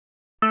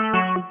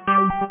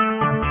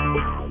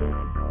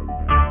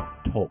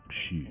Talk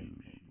Shoes.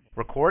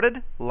 Recorded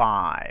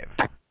live.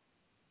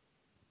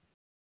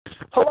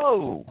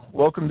 Hello,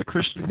 welcome to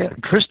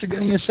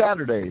Christagania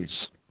Saturdays.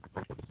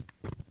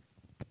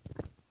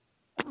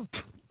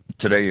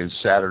 Today is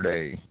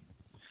Saturday,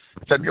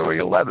 February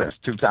 11th,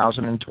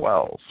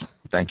 2012.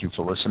 Thank you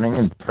for listening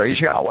and praise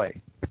Yahweh,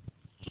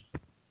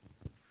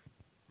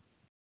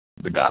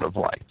 the God of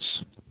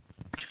lights.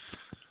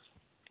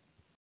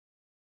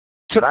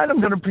 Tonight I'm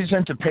going to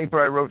present a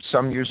paper I wrote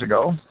some years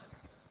ago.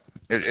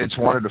 It's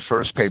one of the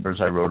first papers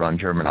I wrote on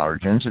German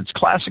origins. It's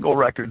classical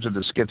records of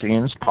the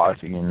Scythians,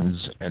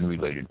 Parthians, and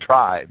related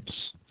tribes.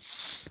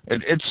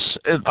 It's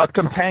a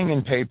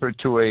companion paper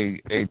to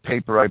a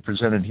paper I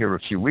presented here a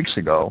few weeks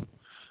ago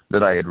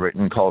that I had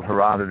written called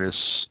Herodotus,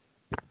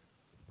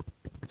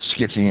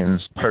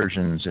 Scythians,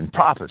 Persians, and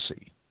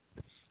Prophecy.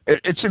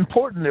 It's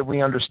important that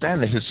we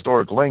understand the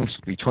historic links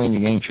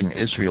between the ancient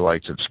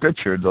Israelites of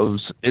Scripture,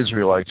 those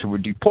Israelites who were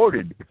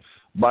deported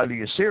by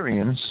the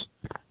Assyrians,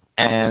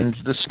 and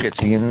the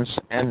Scythians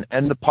and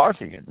the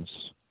Parthians.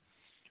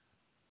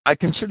 I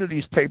consider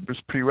these papers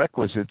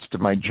prerequisites to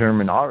my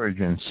German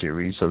origin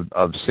series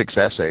of 6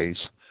 essays,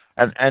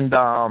 and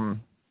I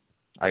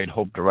had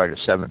hoped to write a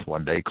 7th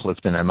one day.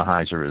 Clifton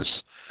Emheiser is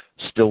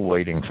still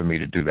waiting for me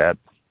to do that.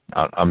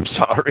 I'm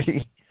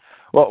sorry.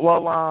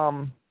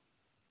 Well,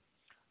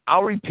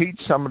 I'll repeat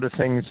some of the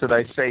things that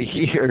I say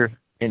here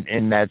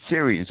in that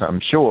series,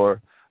 I'm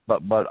sure,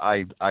 but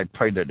I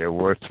pray that they're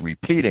worth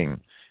repeating.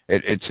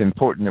 It's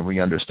important that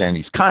we understand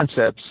these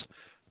concepts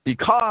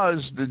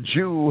because the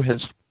Jew has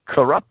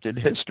corrupted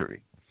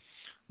history.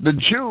 The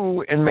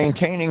Jew, in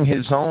maintaining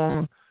his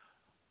own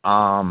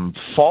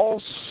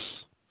false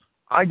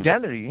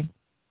identity,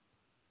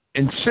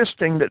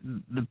 insisting that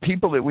the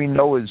people that we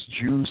know as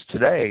Jews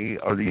today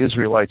are the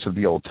Israelites of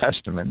the Old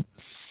Testament,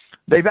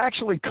 they've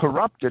actually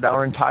corrupted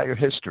our entire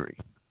history.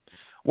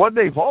 What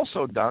they've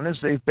also done is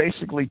they've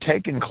basically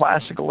taken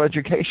classical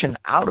education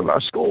out of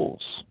our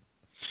schools.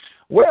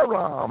 Where,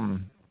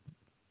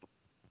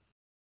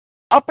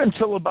 up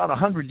until about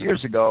 100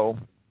 years ago,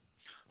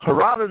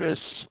 Herodotus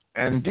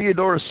and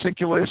Diodorus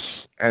Siculus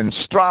and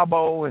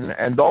Strabo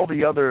and all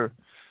the other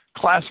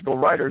classical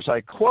writers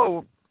I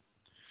quote,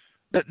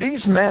 that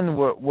these men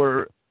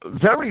were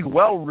very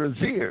well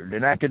revered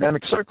in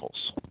academic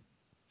circles.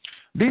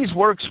 These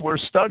works were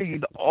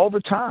studied all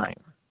the time.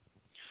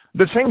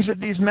 The things that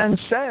these men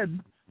said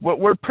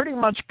were pretty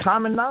much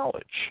common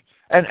knowledge.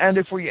 And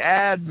if we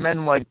add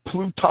men like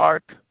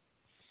Plutarch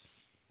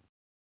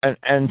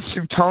and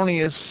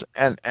Suetonius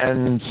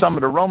and some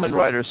of the Roman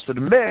writers to the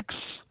mix,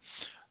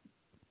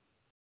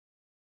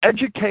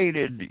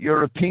 educated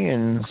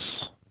Europeans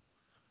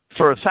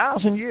for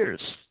 1,000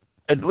 years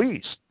at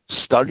least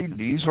studied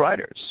these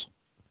writers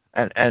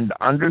and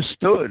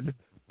understood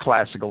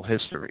classical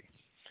history.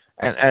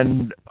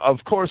 And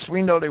of course,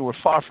 we know they were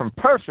far from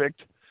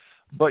perfect,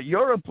 but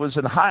Europe was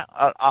a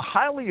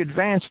highly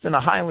advanced and a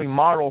highly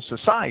moral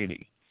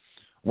society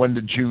when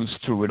the Jews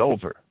threw it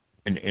over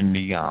in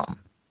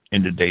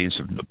the days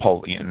of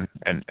Napoleon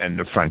and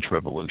the French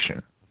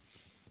Revolution.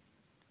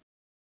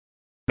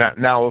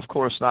 Now, of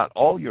course, not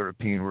all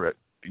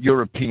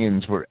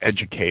Europeans were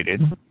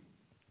educated,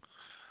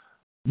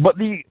 but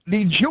the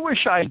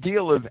Jewish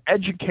ideal of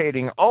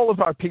educating all of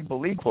our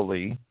people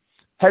equally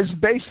has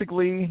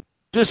basically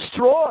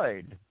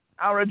destroyed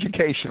our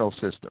educational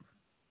system.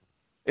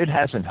 It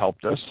hasn't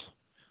helped us.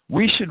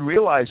 We should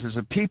realize as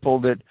a people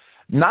that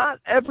not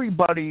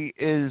everybody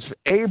is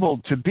able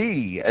to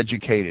be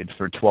educated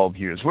for 12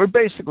 years. We're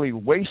basically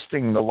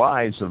wasting the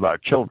lives of our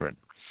children.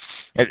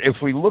 And if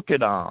we look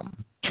at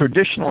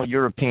traditional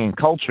European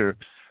culture,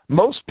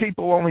 most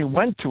people only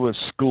went to a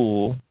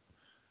school,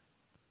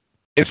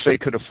 if they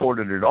could afford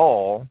it at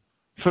all,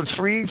 for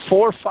 3,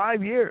 4,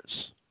 5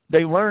 years.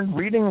 They learned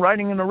reading,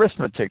 writing, and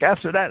arithmetic.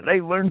 After that,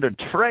 they learned a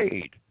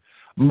trade.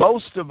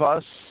 Most of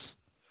us,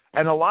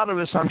 and a lot of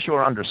us I'm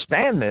sure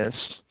understand this,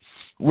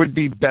 would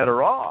be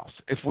better off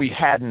if we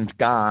hadn't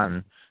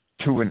gone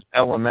to an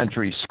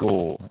elementary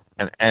school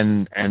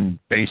and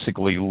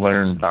basically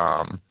learned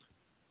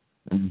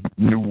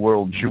New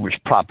World Jewish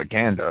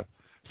propaganda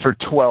for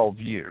 12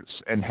 years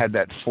and had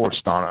that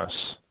forced on us.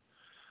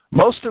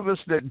 Most of us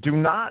that do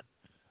not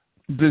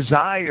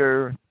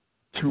desire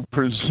to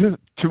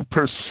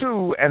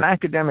pursue an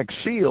academic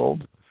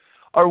field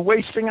are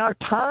wasting our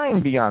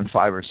time beyond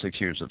 5 or 6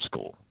 years of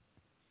school.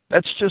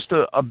 That's just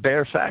a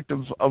bare fact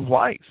of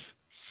life.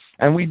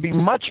 And we'd be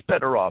much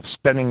better off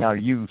spending our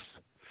youth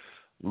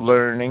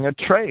learning a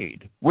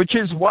trade, which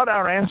is what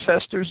our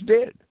ancestors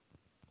did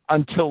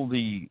until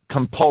the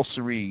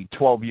compulsory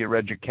 12-year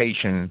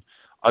education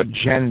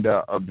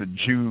agenda of the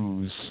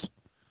Jews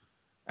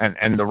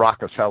and the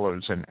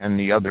Rockefellers and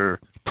the other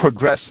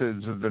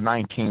progressives of the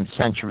 19th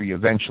century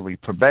eventually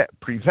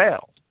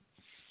prevailed.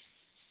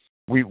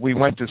 We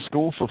went to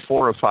school for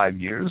 4 or 5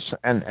 years,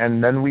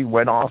 and then we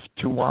went off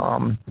to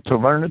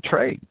learn a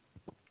trade.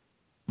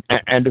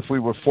 And if we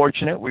were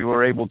fortunate, we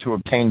were able to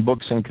obtain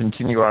books and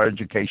continue our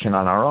education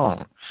on our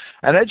own.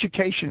 And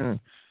education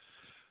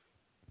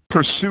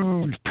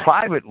pursued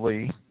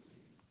privately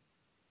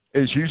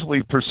is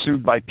usually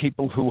pursued by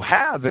people who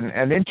have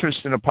an interest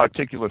in a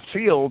particular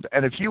field,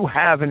 and if you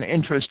have an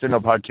interest in a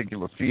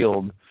particular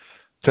field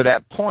to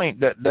that point,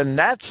 then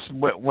that's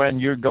when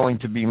you're going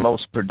to be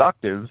most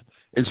productive,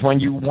 is when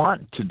you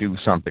want to do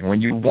something,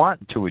 when you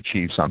want to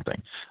achieve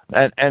something.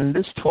 And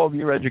this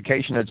 12-year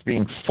education that's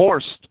being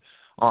forced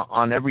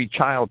on every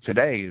child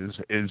today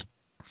is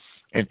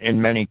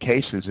in many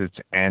cases, it's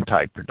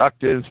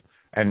anti-productive,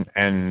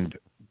 and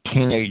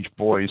teenage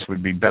boys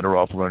would be better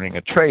off learning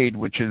a trade,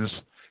 which is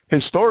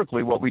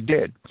historically what we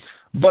did.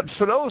 But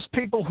for those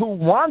people who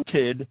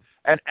wanted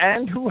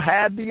and who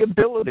had the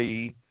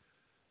ability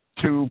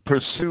to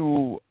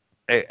pursue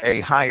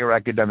a higher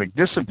academic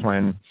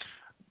discipline,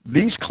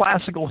 these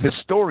classical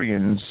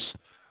historians,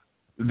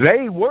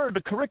 they were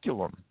the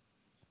curriculum.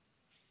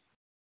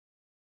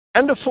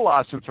 And the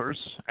philosophers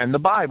and the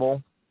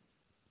Bible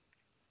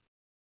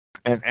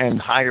and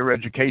higher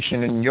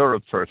education in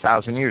Europe for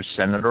 1,000 years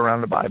centered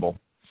around the Bible.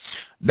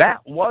 That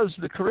was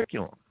the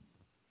curriculum.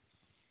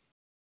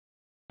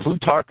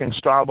 Plutarch and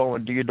Strabo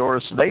and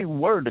Diodorus, they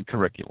were the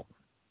curriculum.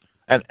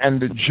 And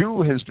the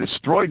Jew has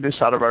destroyed this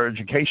out of our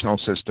educational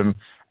system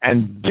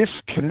and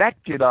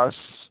disconnected us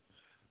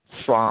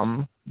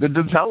from the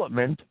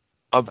development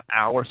of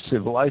our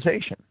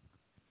civilization.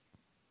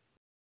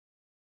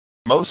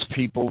 Most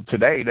people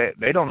today,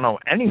 they don't know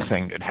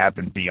anything that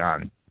happened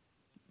beyond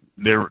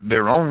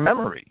their own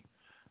memory.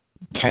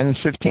 10,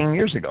 15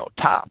 years ago,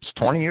 tops.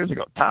 20 years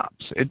ago,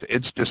 tops.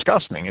 It's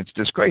disgusting. It's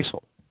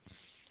disgraceful.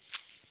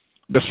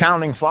 The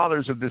founding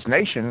fathers of this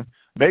nation,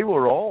 they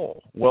were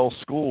all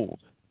well-schooled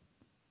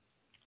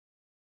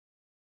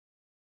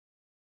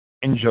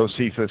in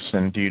Josephus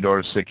and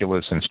Diodorus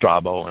Siculus and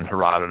Strabo and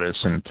Herodotus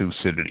and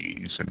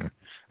Thucydides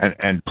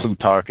and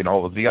Plutarch and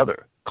all of the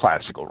other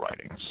classical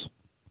writings.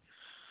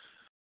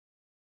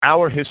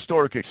 Our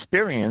historic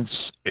experience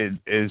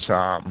is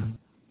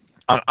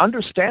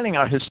understanding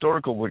our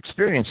historical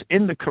experience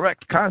in the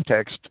correct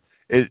context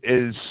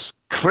is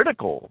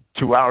critical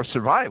to our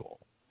survival.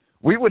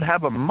 We would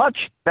have a much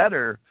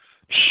better,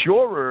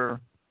 surer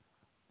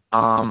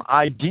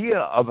idea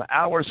of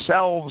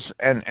ourselves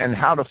and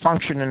how to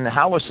function and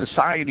how a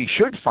society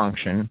should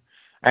function,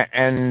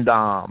 and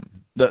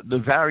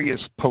the various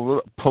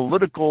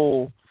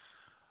political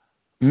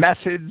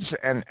methods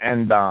and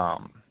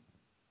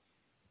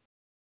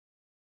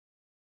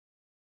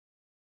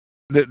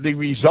the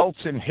results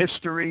in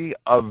history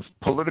of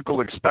political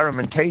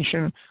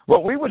experimentation.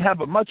 Well, we would have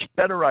a much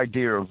better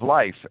idea of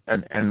life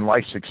and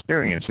life's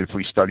experience if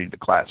we studied the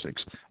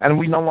classics, and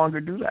we no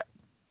longer do that.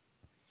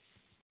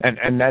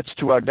 And that's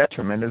to our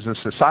detriment as a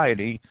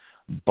society,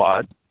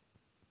 but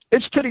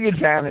it's to the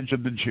advantage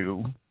of the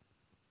Jew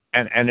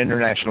and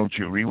international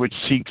Jewry, which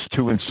seeks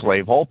to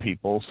enslave all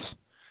peoples,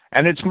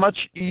 and it's much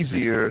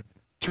easier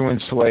to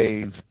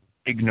enslave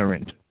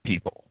ignorant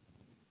people.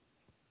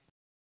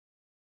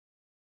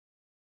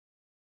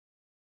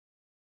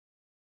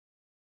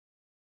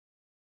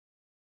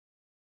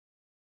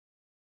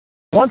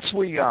 Once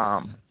we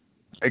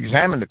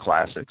examine the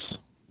classics,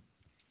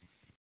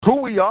 who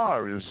we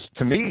are is,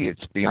 to me,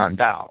 it's beyond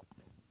doubt.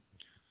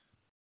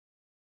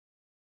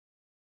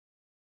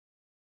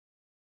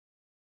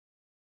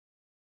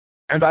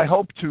 And I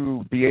hope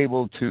to be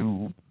able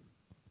to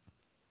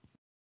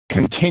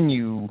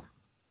continue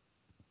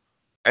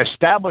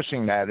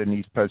establishing that in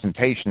these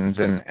presentations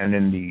and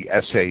in the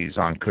essays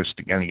on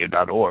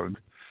Christogenea.org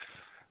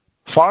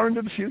far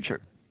into the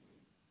future,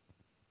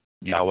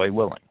 Yahweh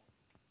willing.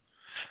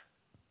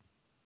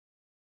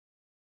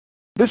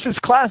 This is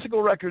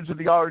classical records of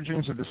the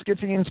origins of the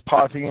Scythians,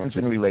 Parthians,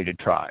 and related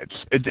tribes.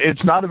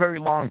 It's not a very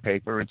long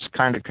paper. It's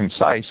kind of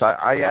concise.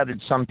 I added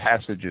some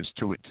passages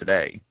to it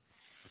today.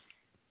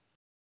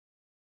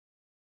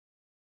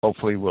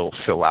 Hopefully we'll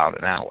fill out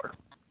an hour.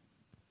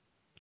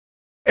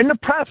 In the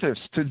preface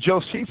to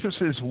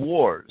Josephus's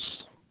Wars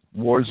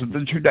of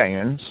the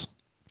Judeans,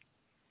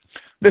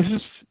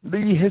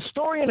 the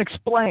historian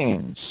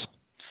explains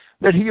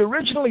that he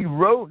originally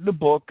wrote the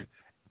book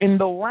in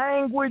the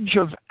language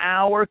of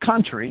our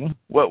country,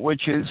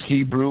 which is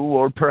Hebrew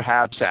or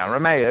perhaps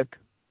Aramaic,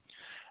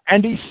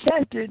 and he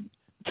sent it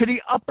to the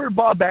upper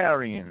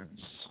barbarians,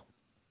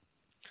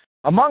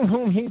 among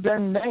whom he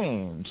then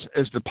names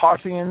as the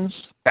Parthians,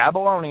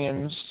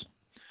 Babylonians,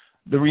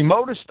 the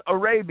remotest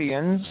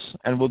Arabians,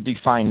 and we'll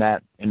define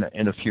that in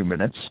a few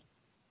minutes,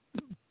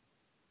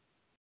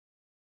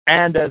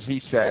 and as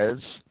he says,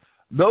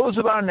 those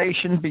of our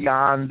nation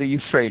beyond the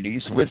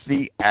Euphrates with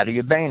the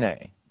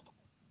Adiabene.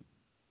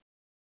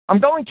 I'm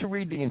going to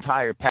read the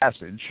entire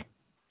passage.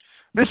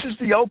 This is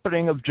the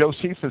opening of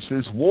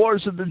Josephus's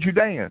Wars of the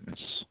Judeans,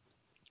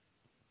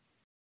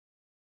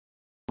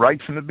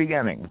 right from the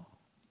beginning.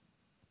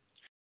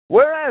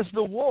 Whereas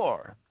the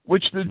war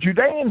which the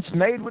Judeans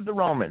made with the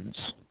Romans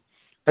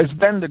has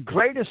been the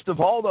greatest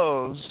of all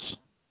those,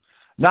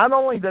 not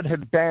only that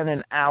have been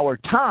in our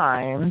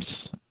times,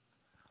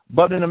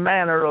 but in a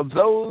manner of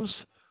those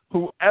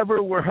who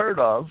ever were heard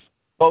of,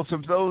 both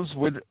of those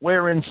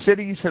wherein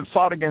cities have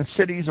fought against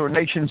cities or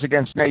nations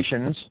against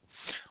nations,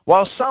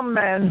 while some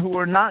men who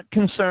are not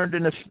concerned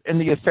in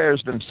the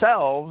affairs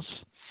themselves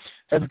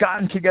have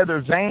gotten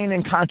together vain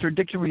and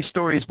contradictory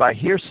stories by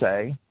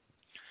hearsay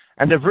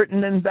and have written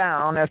them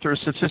down after a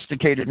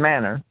sophisticated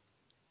manner.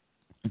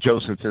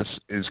 Josephus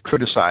is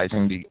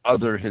criticizing the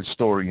other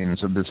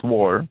historians of this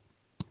war.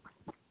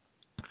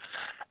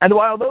 And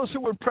while those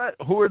who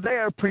were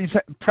there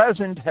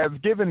present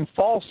have given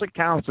false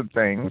accounts of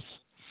things,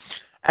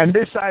 and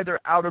this either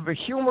out of a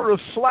humor of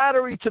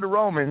flattery to the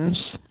Romans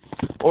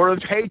or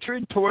of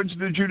hatred towards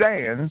the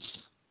Judeans,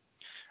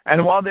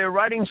 and while their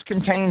writings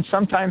contain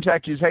sometimes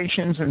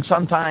accusations and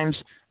sometimes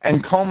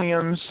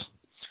encomiums,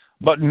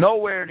 but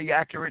nowhere the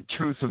accurate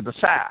truth of the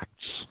facts,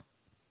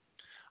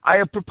 I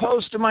have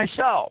proposed to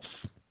myself,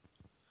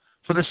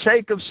 for the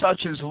sake of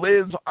such as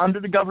live under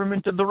the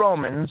government of the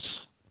Romans,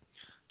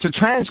 to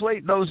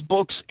translate those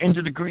books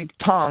into the Greek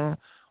tongue,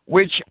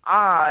 which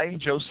I,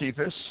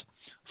 Josephus,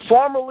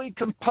 formerly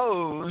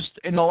composed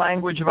in the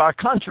language of our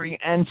country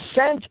and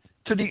sent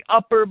to the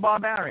upper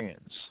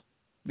barbarians.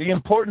 The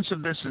importance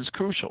of this is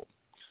crucial.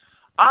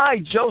 I,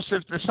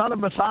 Joseph, the son of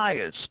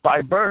Matthias,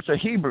 by birth a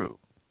Hebrew,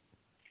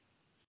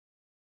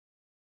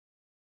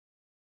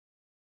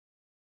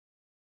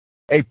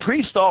 a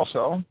priest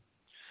also,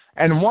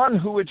 and one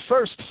who had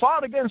first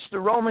fought against the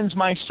Romans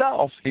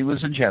myself, he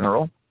was a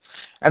general,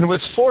 and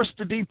was forced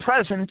to be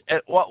present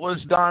at what was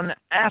done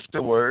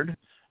afterward,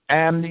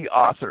 am the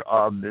author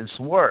of this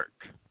work.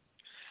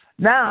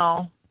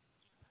 Now,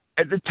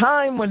 at the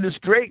time when this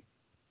great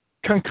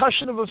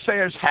concussion of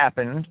affairs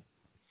happened,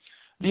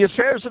 the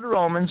affairs of the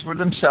Romans were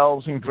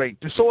themselves in great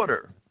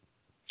disorder.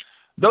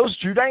 Those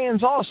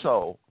Judeans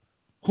also,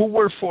 who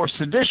were for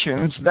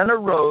seditions, then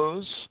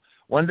arose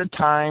when the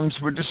times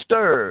were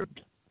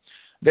disturbed.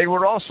 They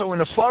were also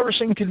in a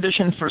flourishing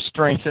condition for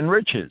strength and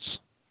riches,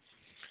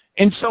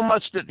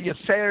 insomuch that the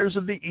affairs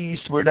of the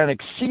East were then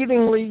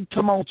exceedingly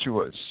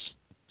tumultuous.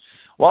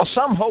 While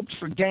some hoped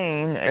for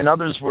gain and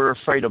others were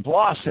afraid of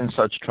loss in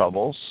such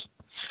troubles,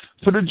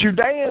 for the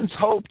Judeans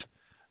hoped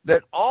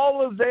that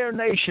all of their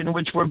nation,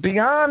 which were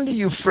beyond the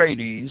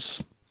Euphrates,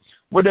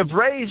 would have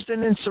raised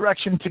an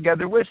insurrection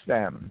together with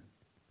them.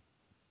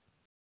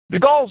 The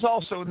Gauls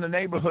also in the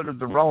neighborhood of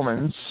the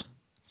Romans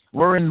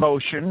were in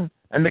motion,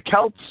 and the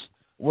Celts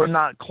were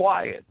not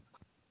quiet.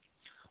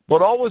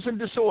 But all was in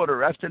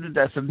disorder after the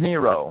death of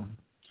Nero,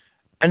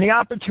 and the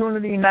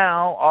opportunity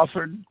now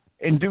offered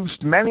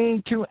induced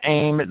many to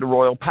aim at the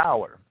royal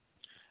power,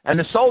 and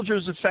the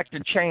soldiers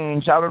effected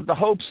change out of the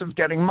hopes of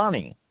getting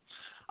money.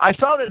 I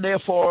thought it,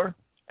 therefore,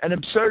 an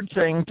absurd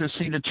thing to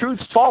see the truth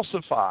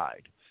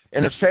falsified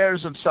in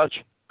affairs of such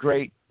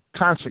great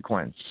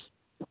consequence,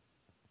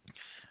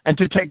 and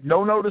to take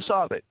no notice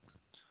of it,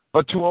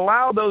 but to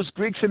allow those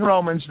Greeks and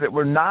Romans that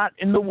were not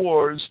in the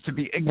wars to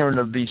be ignorant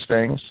of these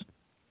things,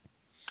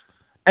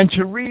 and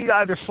to read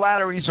either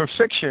flatteries or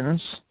fictions,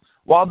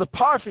 while the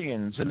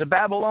Parthians and the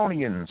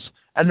Babylonians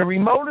and the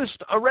remotest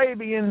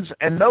Arabians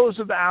and those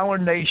of our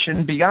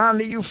nation beyond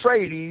the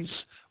Euphrates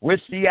with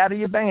the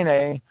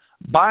Adiabene,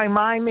 by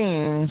my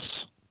means,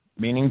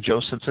 meaning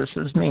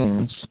Josephus's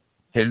means,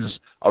 his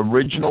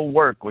original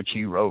work which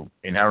he wrote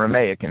in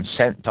Aramaic and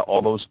sent to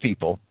all those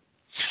people,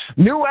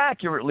 knew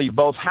accurately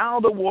both how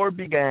the war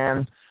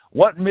began,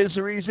 what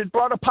miseries it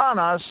brought upon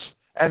us,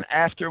 and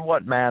after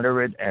what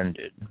manner it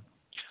ended.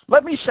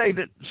 Let me say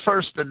that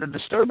first that the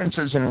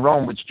disturbances in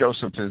Rome which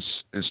Joseph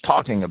is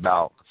talking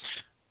about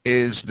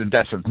is the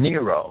death of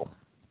Nero.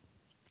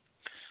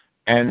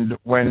 And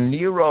when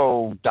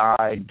Nero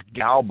died,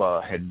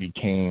 Galba had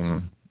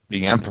became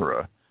the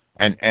emperor.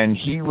 And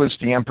he was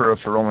the emperor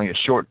for only a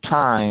short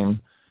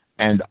time,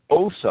 and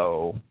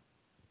Otho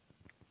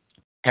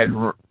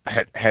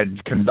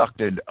had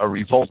conducted a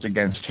revolt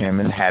against him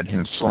and had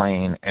him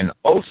slain, and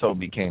Otho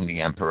became the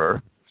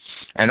emperor.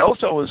 And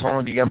Otho was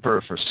only the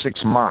emperor for 6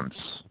 months.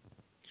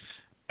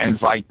 And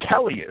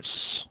Vitellius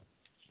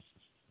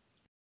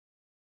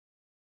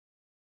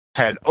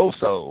had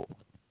Otho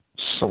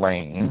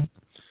slain,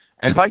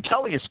 and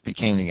Vitellius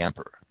became the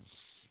emperor.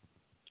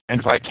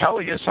 And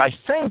Vitellius, I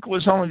think,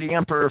 was only the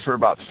emperor for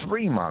about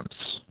 3 months.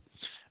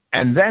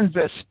 And then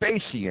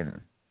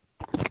Vespasian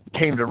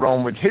came to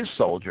Rome with his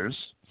soldiers.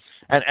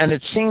 And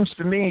it seems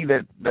to me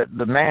that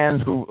the man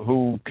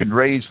who could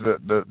raise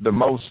the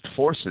most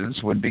forces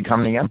would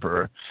become the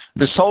emperor.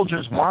 The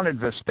soldiers wanted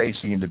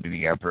Vespasian to be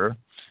the emperor,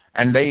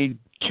 and they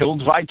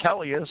killed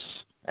Vitellius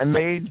and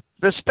made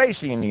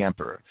Vespasian the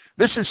emperor.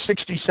 This is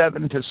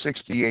 67 to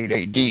 68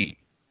 A.D.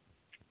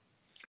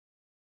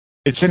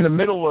 It's in the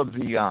middle of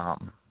the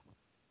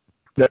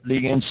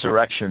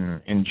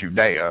insurrection in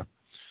Judea,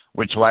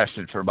 which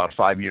lasted for about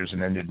 5 years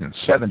and ended in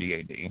 70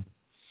 A.D.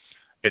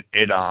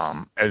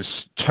 As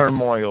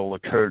turmoil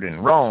occurred in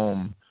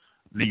Rome,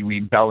 the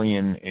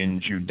rebellion in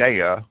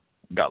Judea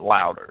got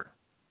louder.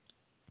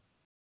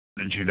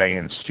 The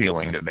Judeans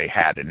feeling that they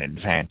had an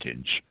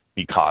advantage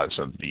because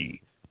of the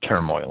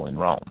turmoil in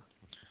Rome.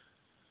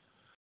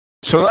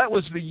 So that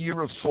was the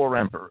year of 4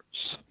 emperors.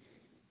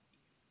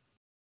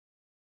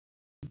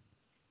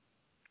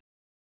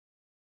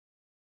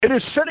 It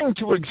is fitting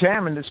to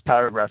examine this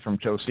paragraph from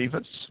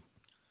Josephus.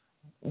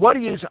 What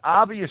he is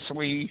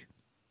obviously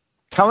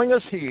telling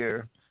us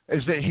here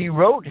is that he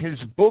wrote his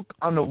book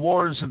on the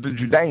wars of the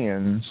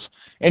Judeans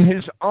in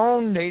his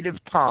own native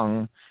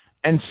tongue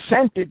and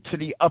sent it to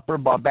the upper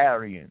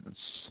barbarians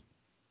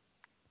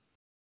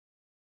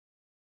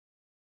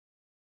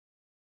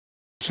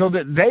so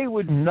that they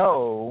would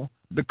know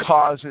the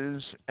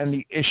causes and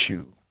the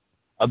issue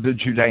of the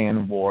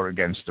Judean war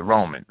against the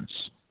Romans.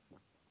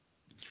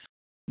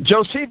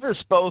 Josephus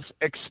both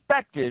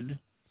expected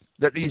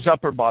that these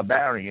upper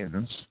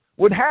barbarians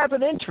would have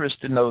an interest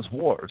in those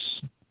wars,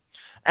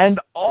 and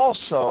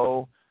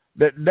also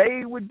that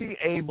they would be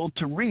able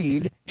to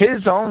read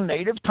his own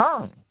native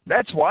tongue.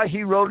 That's why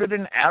he wrote it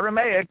in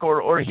Aramaic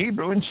or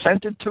Hebrew and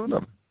sent it to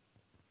them.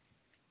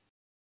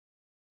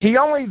 He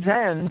only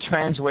then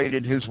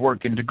translated his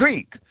work into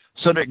Greek,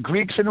 so that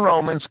Greeks and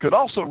Romans could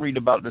also read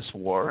about this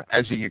war,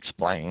 as he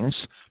explains,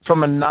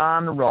 from a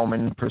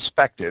non-Roman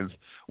perspective,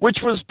 which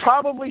was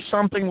probably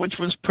something which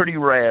was pretty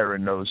rare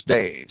in those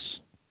days.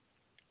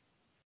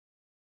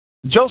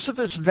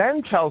 Josephus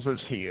then tells us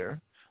here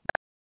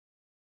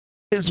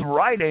his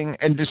writing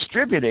and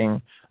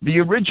distributing the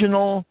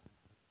original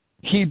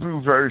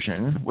Hebrew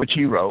version, which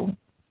he wrote,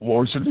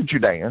 Wars of the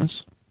Judeans,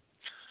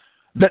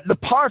 that the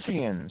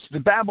Parthians, the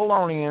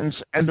Babylonians,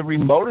 and the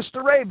remotest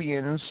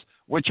Arabians,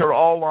 which are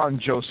all on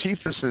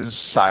Josephus's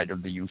side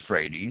of the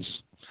Euphrates,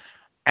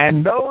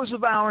 and those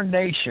of our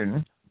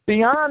nation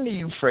beyond the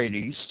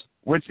Euphrates,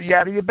 with the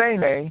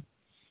Adiabene,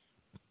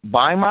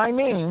 by my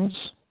means,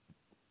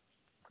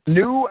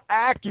 knew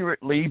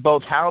accurately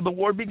both how the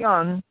war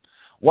begun,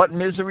 what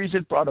miseries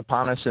it brought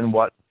upon us, and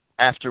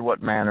after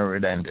what manner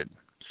it ended.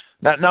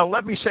 Now,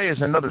 let me say as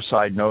another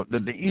side note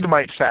that the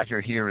Edomite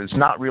factor here is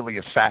not really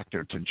a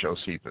factor to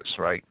Josephus,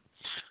 right?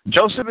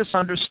 Josephus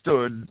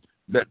understood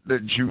that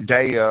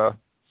Judea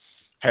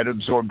had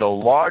absorbed a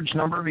large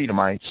number of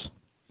Edomites.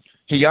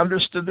 He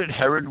understood that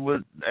Herod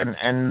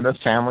and the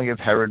family of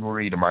Herod were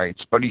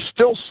Edomites, but he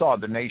still saw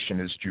the nation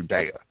as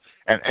Judea.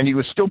 And he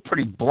was still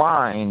pretty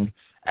blind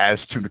as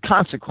to the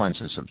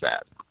consequences of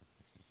that.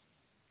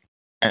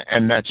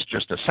 And that's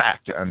just a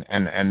fact,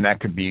 and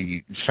that could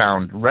be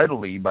found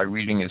readily by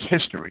reading his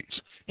histories.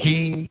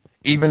 He,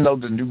 even though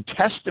the New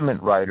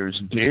Testament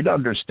writers did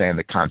understand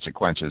the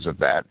consequences of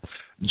that,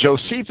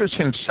 Josephus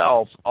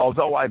himself,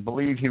 although I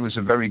believe he was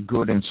a very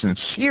good and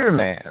sincere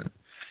man,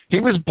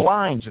 he was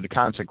blind to the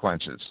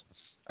consequences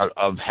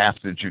of half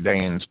the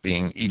Judeans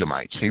being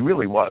Edomites. He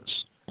really was.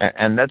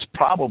 And that's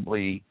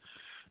probably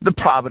the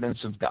providence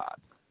of God.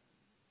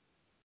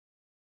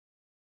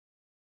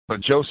 But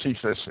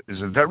Josephus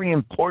is a very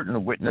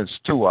important witness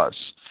to us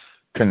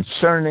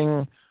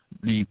concerning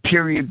the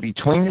period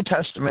between the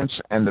Testaments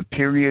and the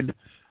period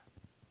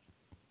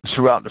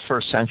throughout the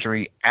first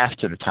century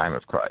after the time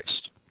of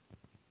Christ.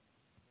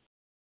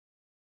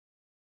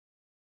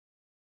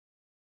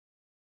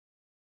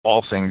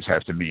 All things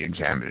have to be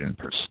examined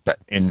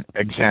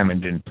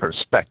in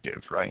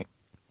perspective, right?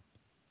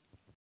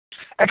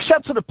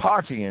 Except for the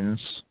Parthians,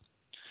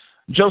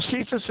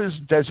 Josephus's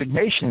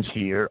designations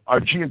here are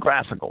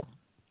geographical.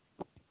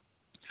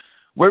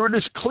 Where it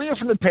is clear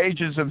from the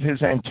pages of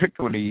his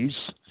Antiquities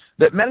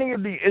that many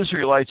of the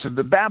Israelites of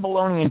the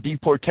Babylonian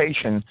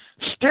deportation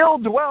still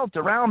dwelt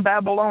around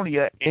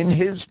Babylonia in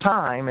his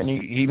time, and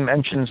he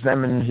mentions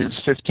them in his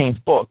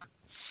 15th book,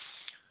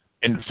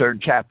 in the 3rd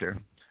chapter.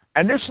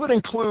 And this would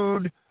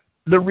include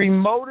the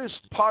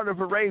remotest part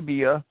of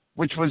Arabia,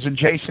 which was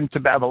adjacent to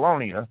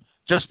Babylonia.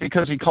 Just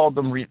because he called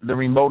them the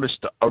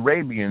remotest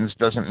Arabians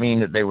doesn't mean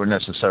that they were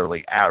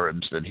necessarily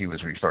Arabs that he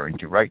was referring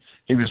to, right?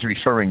 He was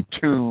referring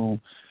to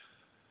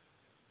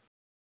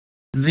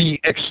the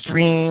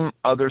extreme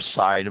other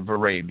side of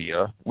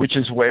Arabia, which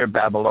is where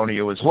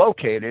Babylonia was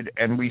located,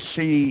 and we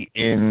see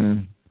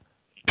in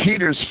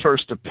Peter's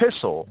first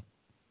epistle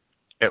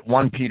at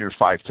 1 Peter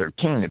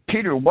 5:13 that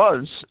Peter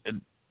was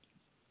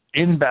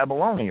in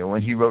Babylonia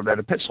when he wrote that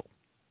epistle.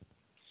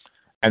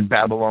 And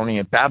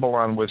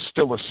Babylon was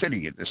still a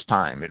city at this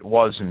time. It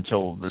was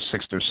until the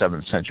 6th or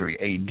 7th century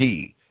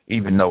A.D.,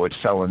 even though it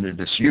fell into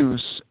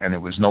disuse and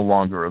it was no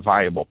longer a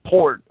viable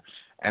port,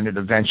 and it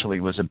eventually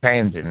was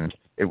abandoned.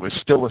 It was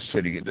still a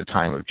city at the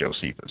time of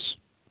Josephus.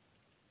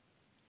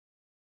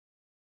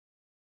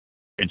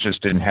 It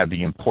just didn't have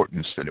the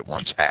importance that it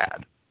once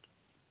had.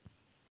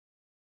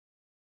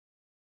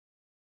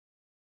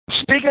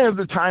 Speaking of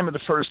the time of the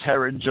first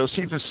Herod,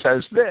 Josephus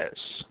says this: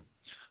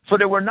 "For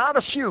there were not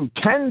a few,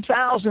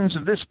 10,000s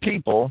of this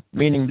people,"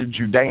 meaning the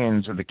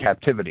Judeans of the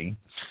captivity,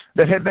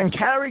 "that had been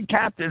carried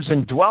captives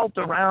and dwelt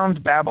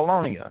around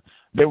Babylonia."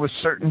 There were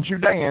certain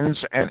Judeans,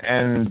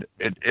 and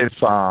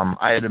if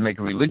I had to make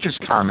a religious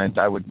comment,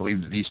 I would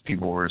believe that these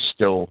people were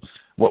still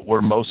what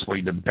were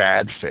mostly the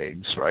bad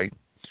figs, right?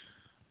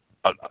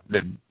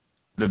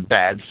 The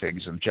bad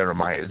figs of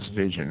Jeremiah's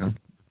vision.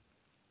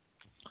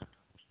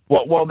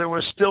 Well, there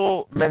were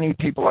still many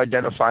people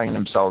identifying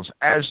themselves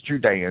as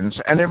Judeans,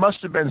 and there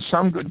must have been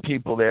some good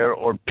people there,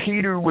 or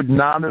Peter would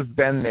not have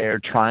been there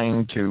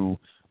trying to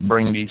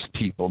bring these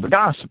people the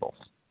gospel.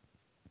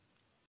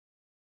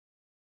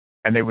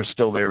 and they were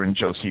still there in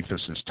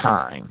Josephus'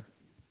 time.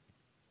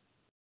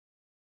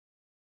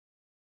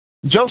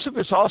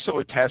 Josephus also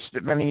attests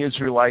that many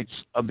Israelites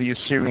of the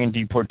Assyrian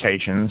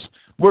deportations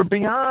were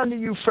beyond the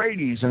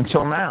Euphrates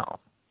until now,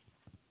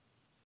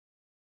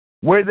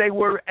 where they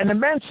were an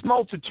immense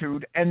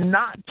multitude and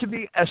not to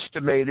be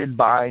estimated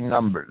by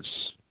numbers.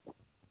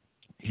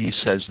 He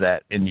says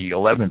that in the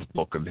 11th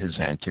book of his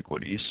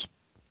Antiquities.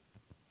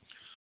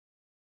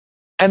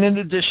 And in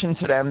addition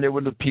to them, there were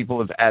the people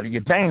of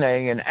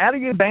Adiabene, and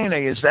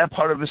Adiabene is that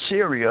part of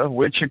Assyria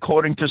which,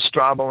 according to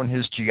Strabo and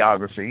his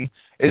geography,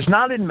 is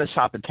not in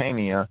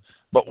Mesopotamia,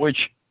 but which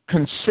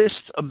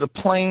consists of the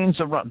plains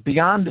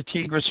beyond the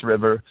Tigris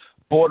River,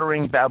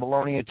 bordering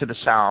Babylonia to the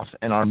south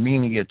and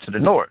Armenia to the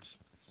north.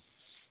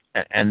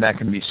 And that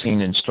can be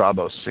seen in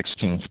Strabo's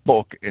 16th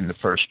book in the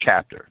first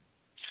chapter.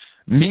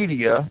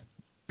 Media,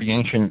 the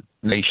ancient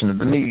nation of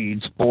the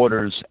Medes,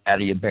 borders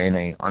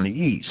Adiabene on the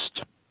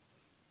east.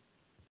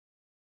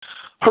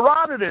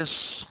 Herodotus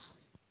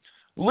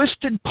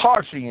listed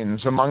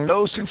Parthians among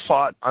those who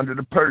fought under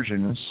the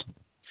Persians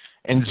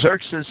in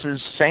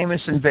Xerxes'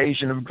 famous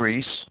invasion of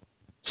Greece,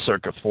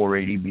 circa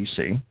 480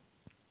 BC.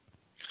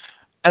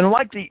 And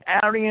like the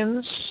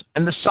Aryans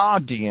and the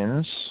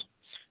Sogdians,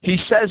 he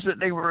says that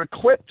they were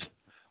equipped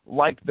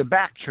like the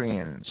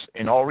Bactrians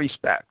in all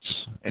respects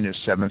in his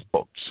 7th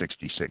book,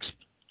 66th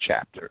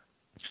chapter.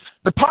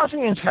 The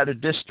Parthians had a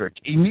district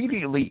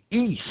immediately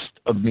east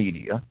of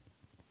Media,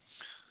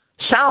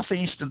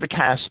 southeast of the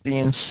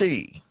Caspian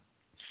Sea,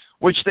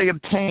 which they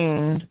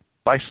obtained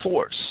by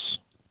force.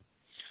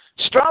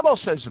 Strabo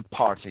says of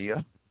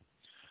Parthia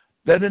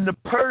that in the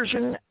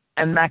Persian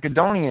and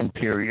Macedonian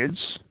periods,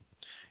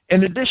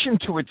 in addition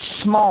to its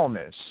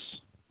smallness,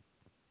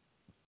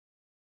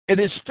 it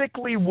is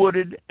thickly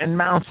wooded and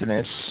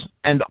mountainous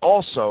and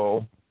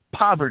also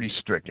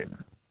poverty-stricken.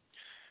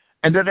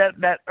 And that at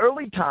that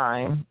early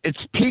time, its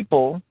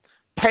people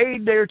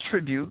paid their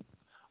tribute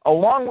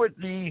along with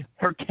the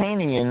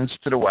Hyrcanians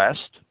to the west,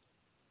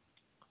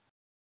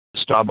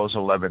 Strabo's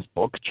 11th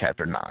book,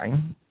 chapter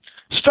 9.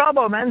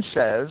 Strabo then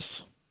says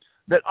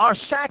that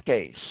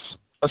Arsaces,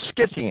 a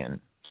Scythian,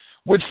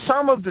 with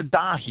some of the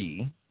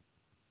Dahi,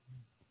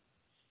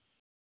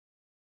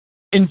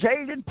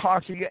 invaded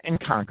Parthia and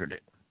conquered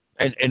it.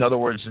 In other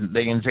words,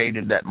 they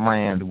invaded that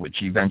land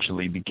which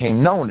eventually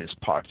became known as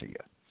Parthia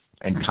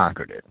and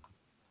conquered it.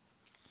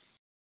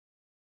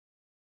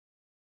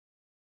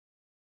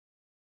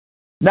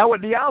 Now,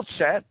 at the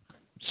outset,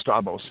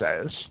 Strabo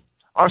says,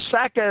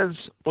 Arsaces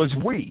was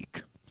weak,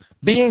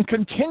 being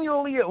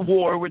continually at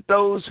war with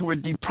those who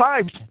had been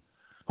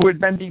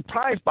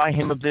deprived by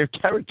him of their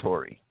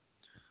territory,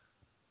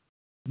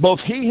 both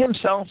he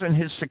himself and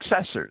his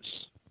successors.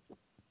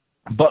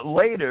 But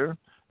later,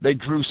 they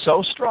grew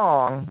so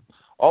strong,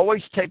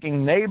 always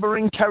taking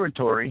neighboring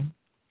territory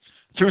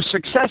through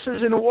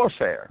successes in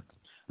warfare,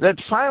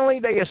 that finally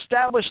they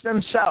established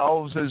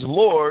themselves as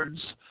lords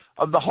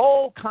of the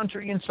whole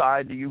country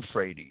inside the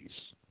Euphrates,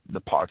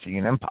 the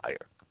Parthian Empire.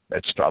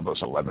 That's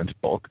Strabo's 11th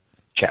book,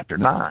 chapter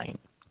 9.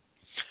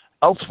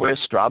 Elsewhere,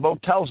 Strabo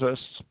tells us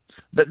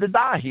that the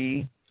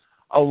Dahi,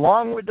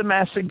 along with the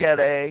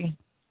Massagetae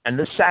and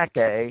the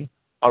Sacae,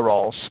 are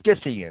all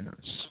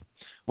Scythians,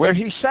 where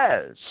he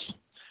says,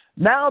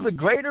 now the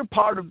greater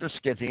part of the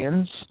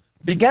Scythians,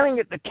 beginning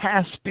at the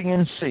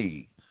Caspian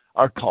Sea,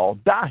 are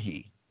called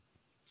Dahi.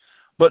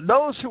 But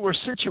those who were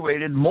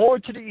situated more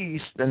to the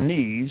east than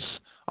these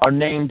are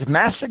named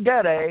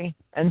Massagetae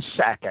and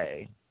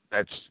Sacae.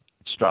 That's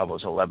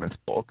Strabo's 11th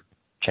book,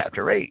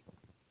 chapter 8.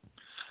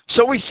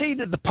 So we see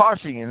that the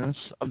Parthians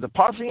of the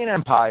Parthian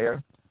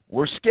Empire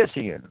were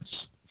Scythians,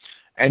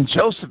 and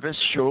Josephus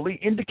surely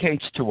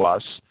indicates to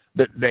us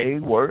that they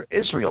were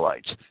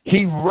Israelites.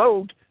 He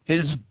wrote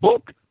his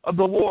book of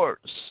the wars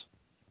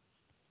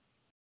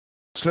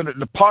so that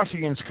the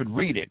Parthians could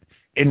read it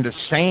in the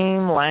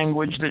same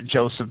language that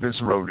Josephus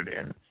wrote it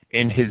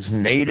in his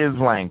native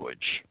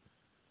language,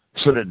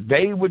 so that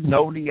they would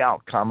know the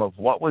outcome of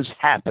what was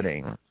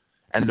happening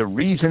and the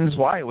reasons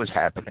why it was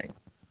happening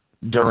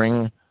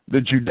during the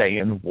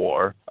Judean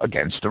war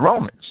against the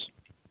Romans.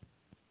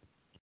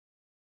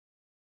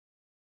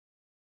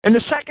 In the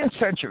 2nd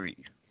century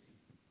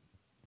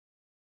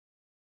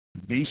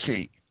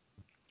BC,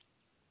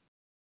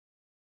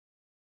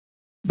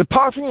 the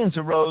Parthians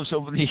arose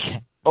over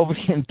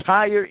the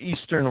entire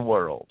eastern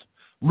world,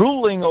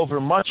 ruling over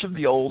much of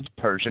the old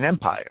Persian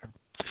Empire,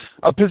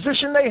 a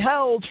position they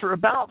held for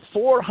about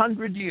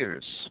 400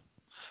 years.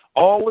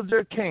 All of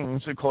their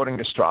kings, according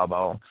to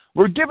Strabo,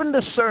 were given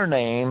the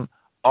surname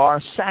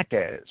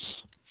Arsaces,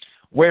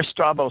 where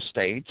Strabo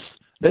states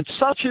that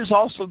such is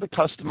also the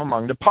custom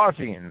among the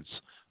Parthians,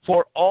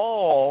 for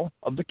all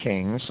of the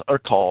kings are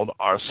called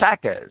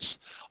Arsaces,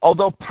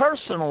 although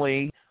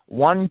personally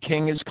one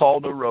king is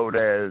called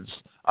Orodes,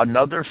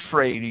 another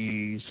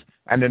Phraates,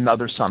 and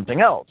another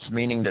something else,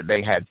 meaning that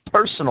they had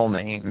personal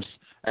names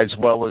as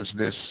well as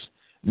this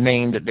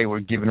name that they were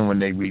given when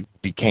they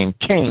became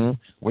king,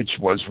 which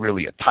was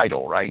really a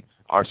title, right?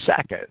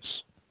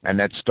 Arsaces. And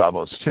that's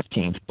Strabo's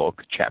 15th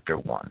book, chapter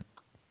 1.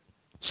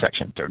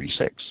 section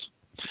 36.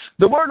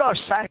 The word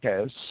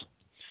Arsakes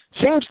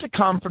seems to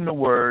come from the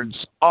words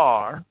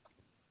Ar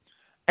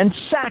and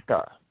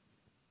Saka,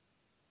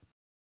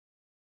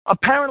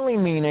 apparently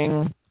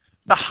meaning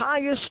the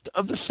highest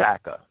of the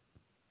Saka.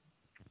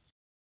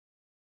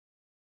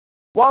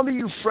 While the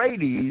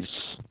Euphrates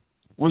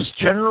was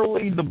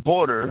generally the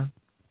border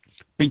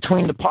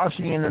between the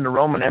Parthian and the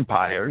Roman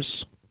empires,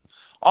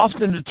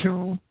 often the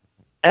two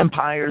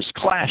empires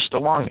clashed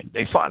along it.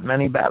 They fought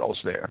many battles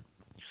there.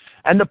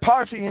 And the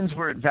Parthians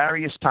were at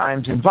various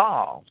times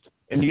involved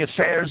in the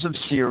affairs of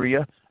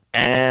Syria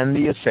and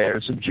the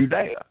affairs of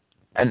Judea.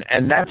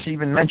 And that's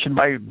even mentioned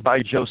by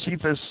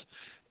Josephus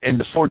in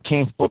the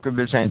 14th book of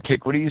his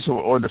Antiquities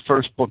or the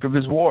first book of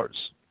his Wars.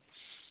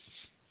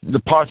 The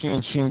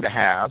Parthians seem to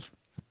have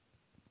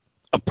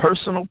a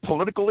personal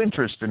political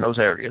interest in those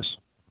areas.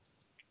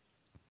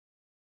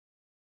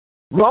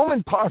 Rome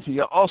and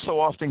Parthia also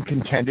often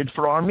contended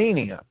for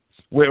Armenia,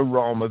 where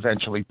Rome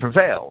eventually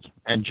prevailed.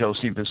 And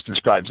Josephus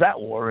describes that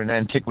war in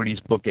Antiquities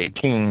Book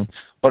 18,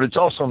 but it's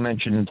also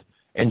mentioned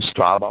in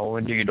Strabo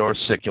and Diodorus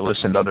Siculus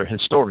and other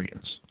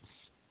historians.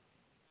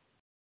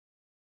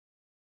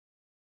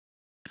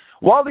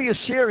 While the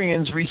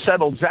Assyrians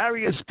resettled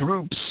various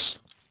groups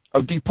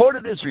of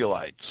deported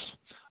Israelites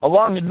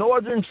along the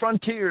northern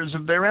frontiers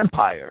of their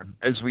empire,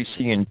 as we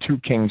see in 2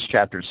 Kings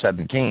chapter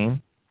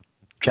 17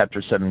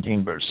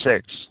 verse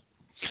 6,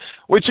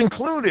 which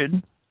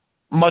included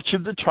much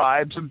of the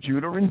tribes of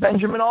Judah and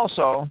Benjamin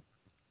also,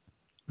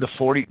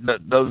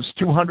 those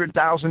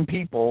 200,000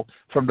 people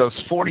from those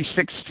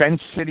 46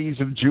 fenced cities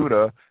of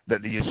Judah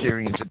that the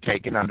Assyrians had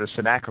taken under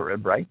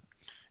Sennacherib, right?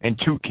 In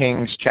 2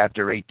 Kings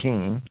chapter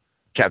 18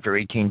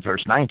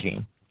 verse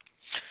 19.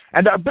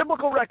 And our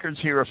biblical records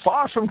here are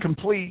far from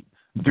complete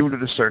due to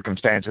the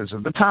circumstances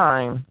of the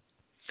time.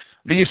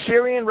 The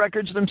Assyrian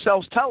records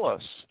themselves tell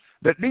us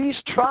that these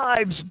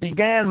tribes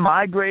began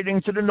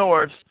migrating to the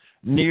north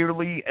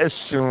nearly as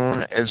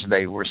soon as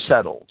they were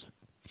settled.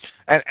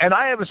 And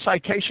I have a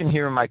citation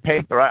here in my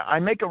paper. I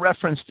make a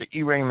reference to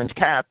E. Raymond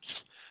Kapp's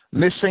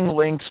Missing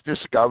Links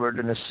Discovered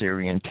in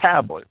Assyrian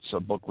Tablets, a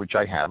book which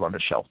I have on the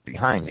shelf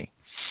behind me.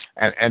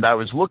 And I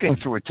was looking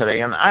through it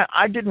today, and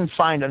I didn't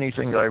find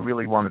anything that I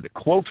really wanted to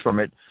quote from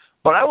it,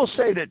 but I will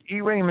say that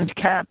E. Raymond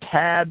Kapp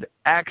had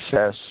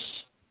access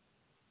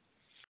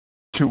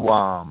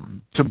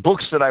to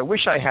books that I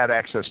wish I had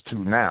access to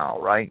now,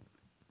 right?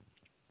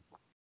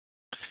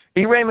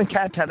 E. Raymond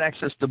Kapp had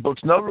access to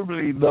books,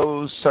 notably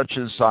those such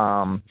as,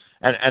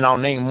 and I'll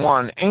name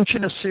one,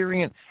 Ancient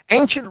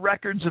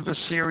Records of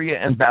Assyria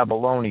and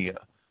Babylonia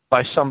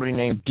by somebody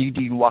named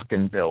D.D.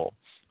 Luckenbill,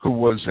 who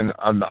was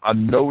a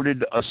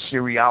noted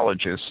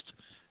Assyriologist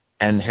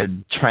and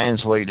had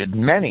translated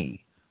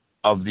many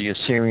of the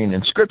Assyrian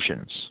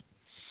inscriptions,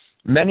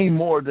 many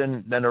more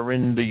than are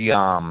in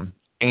the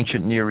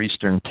ancient Near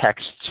Eastern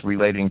texts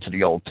relating to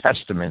the Old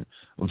Testament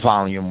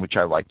volume, which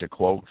I like to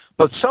quote.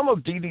 But some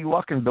of D.D.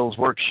 Luckenbill's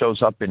work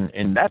shows up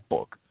in that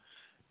book.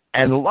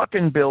 And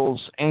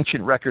Luckenbill's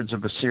Ancient Records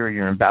of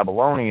Assyria and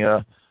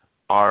Babylonia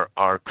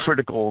are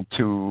critical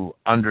to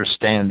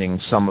understanding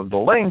some of the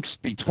links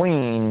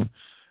between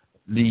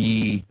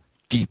the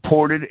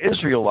deported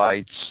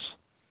Israelites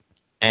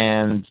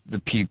and the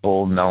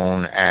people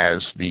known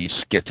as the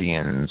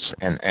Scythians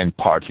and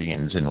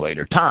Parthians in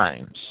later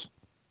times.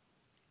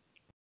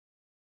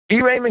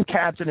 E. Raymond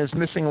Kapp, in his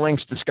Missing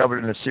Links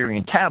Discovered in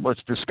Assyrian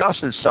Tablets,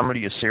 discusses some of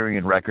the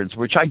Assyrian records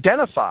which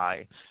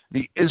identify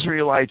the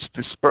Israelites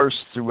dispersed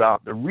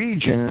throughout the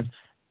region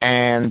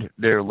and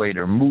their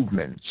later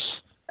movements.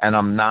 And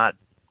I'm not,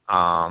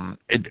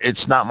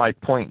 it's not my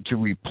point to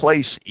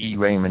replace E.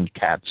 Raymond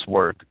Kapp's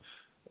work,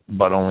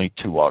 but only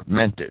to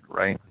augment it,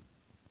 right?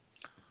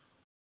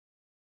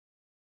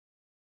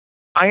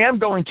 I am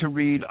going to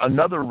read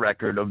another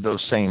record of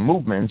those same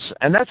movements,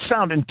 and that's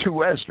found in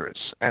 2 Esdras.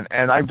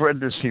 And I've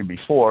read this here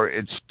before.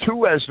 It's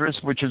 2 Esdras,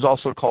 which is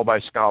also called by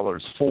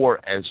scholars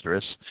 4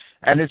 Esdras,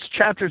 and it's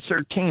chapter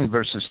 13,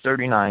 verses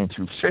 39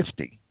 through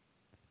 50.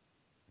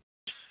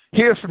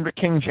 Here from the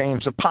King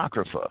James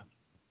Apocrypha.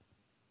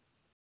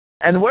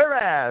 And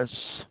whereas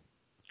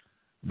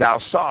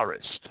thou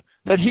sawest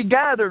that he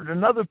gathered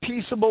another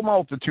peaceable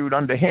multitude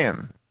unto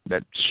him,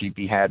 that sheep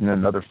he had in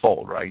another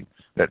fold, right?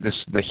 That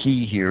the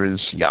he here is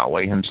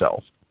Yahweh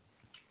himself.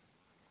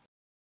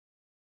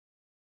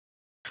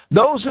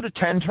 Those are the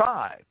 10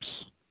 tribes,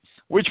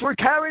 which were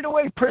carried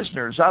away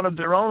prisoners out of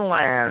their own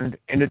land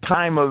in the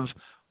time of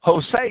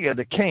Hosea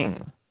the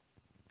king,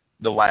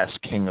 the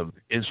last king of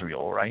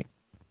Israel, right?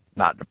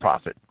 Not the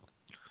prophet.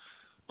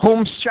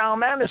 Whom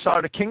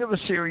Shalmaneser, the king of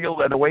Assyria,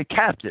 led away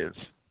captive,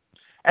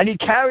 and he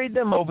carried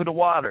them over the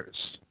waters.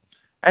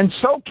 And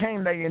so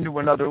came they into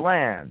another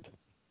land.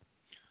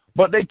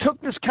 But they took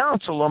this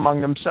counsel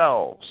among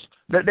themselves,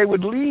 that they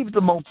would leave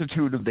the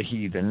multitude of the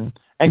heathen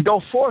and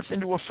go forth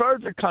into a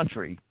further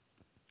country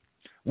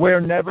where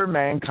never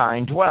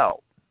mankind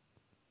dwelt,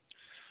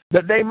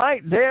 that they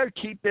might there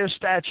keep their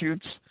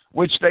statutes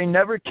which they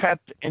never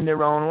kept in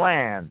their own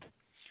land.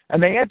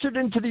 And they entered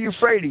into the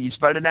Euphrates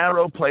by the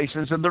narrow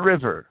places of the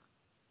river.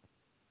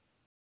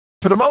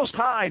 For the Most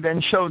High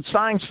then showed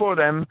signs for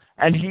them,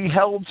 and he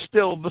held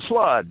still the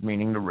flood,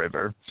 meaning the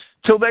river,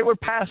 till they were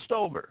passed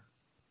over.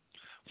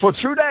 For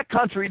through that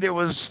country there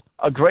was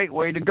a great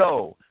way to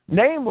go,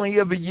 namely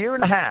of a year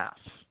and a half.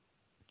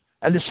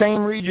 And the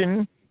same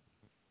region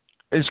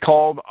is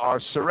called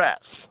Arsareth.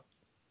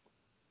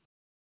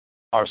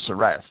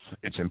 Arsareth,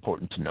 it's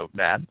important to note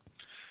that.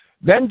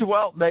 Then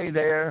dwelt they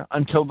there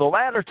until the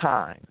latter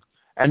time.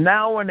 And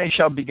now when they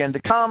shall begin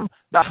to come,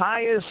 the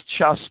highest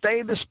shall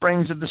stay the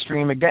springs of the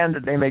stream again,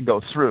 that they may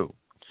go through.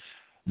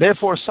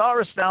 Therefore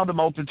sawest thou the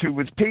multitude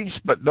with peace,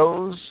 but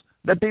those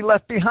that be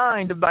left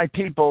behind of thy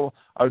people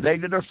are they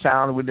that are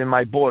found within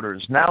my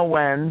borders. Now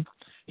when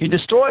he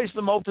destroys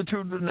the multitude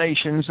of the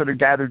nations that are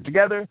gathered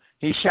together,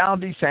 he shall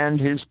defend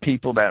his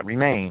people that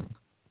remain.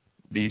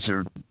 These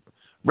are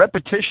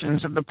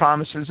repetitions of the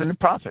promises in the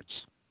prophets.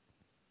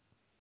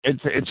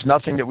 It's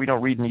nothing that we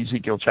don't read in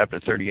Ezekiel chapter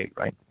 38,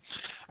 right?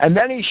 And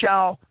then he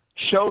shall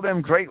show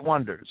them great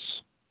wonders.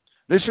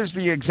 This is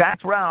the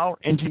exact route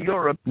into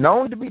Europe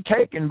known to be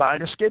taken by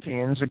the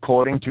Scythians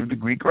according to the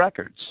Greek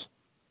records.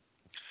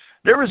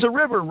 There is a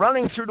river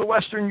running through the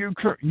western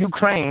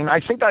Ukraine.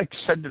 I think I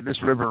said that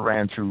this river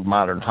ran through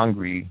modern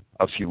Hungary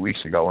a few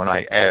weeks ago, and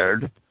I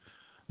erred.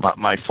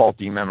 My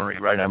faulty memory,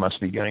 right? I must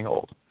be getting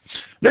old.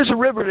 There's a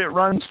river that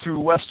runs through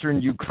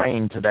western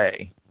Ukraine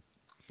today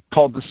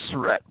called the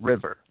Scythian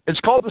River. It's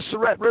called the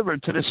Scythian River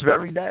to this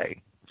very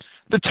day.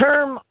 The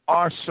term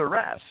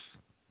Arsareth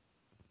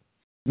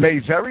may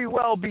very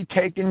well be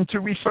taken to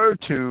refer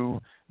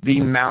to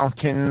the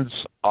mountains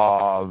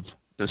of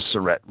the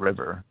Scythian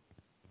River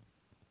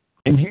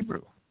in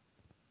Hebrew.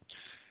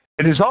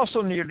 It is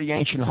also near the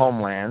ancient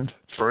homeland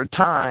for a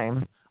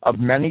time of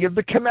many of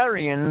the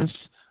Cimmerians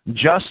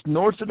just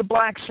north of the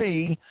Black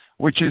Sea,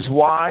 which is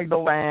why the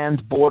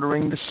land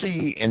bordering the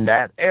sea in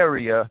that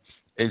area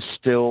is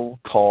still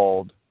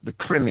called the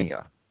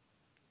Crimea.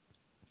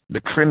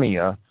 The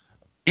Crimea,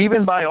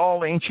 even by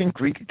all ancient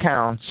Greek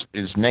accounts,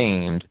 is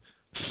named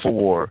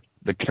for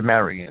the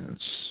Cimmerians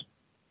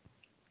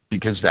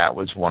because that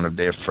was one of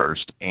their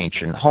first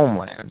ancient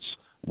homelands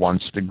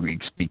once the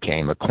Greeks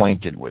became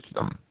acquainted with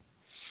them.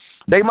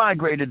 They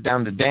migrated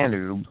down the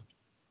Danube.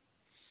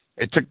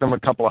 It took them a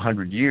couple of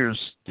 100 years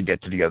to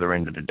get to the other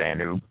end of the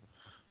Danube.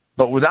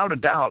 But without a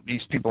doubt,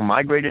 these people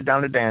migrated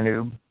down the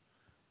Danube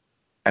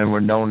and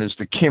were known as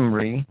the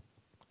Kimri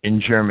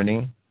in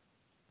Germany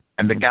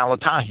and the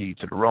Galatahi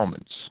to the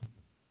Romans.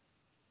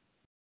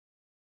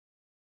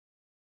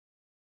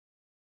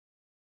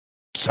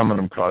 Some of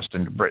them crossed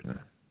into Britain.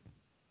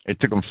 It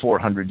took them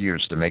 400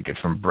 years to make it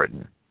from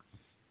Britain.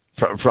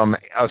 From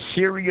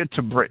Assyria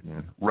to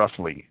Britain,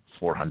 roughly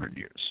 400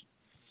 years.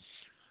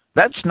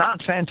 That's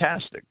not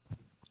fantastic.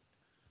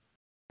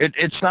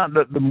 It's not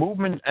the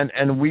movement,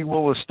 and we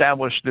will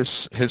establish this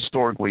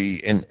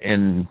historically in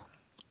a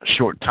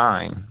short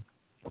time.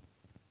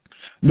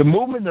 The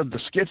movement of the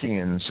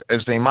Scythians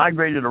as they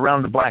migrated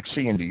around the Black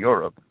Sea into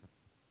Europe,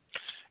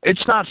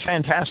 it's not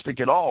fantastic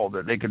at all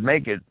that they could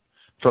make it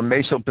from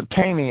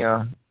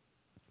Mesopotamia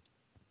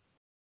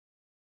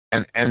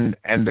and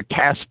the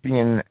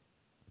Caspian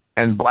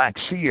and Black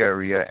Sea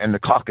area and the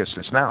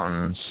Caucasus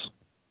Mountains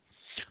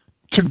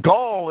to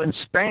Gaul and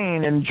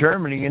Spain and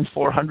Germany in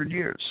 400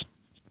 years.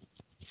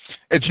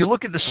 If you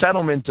look at the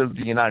settlement of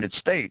the United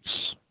States,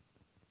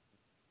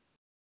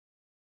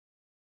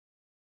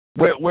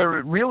 where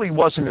it really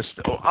wasn't,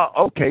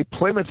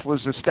 Plymouth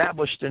was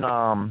established in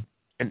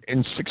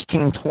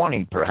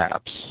 1620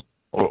 perhaps,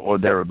 or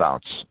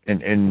thereabouts,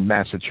 in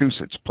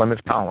Massachusetts,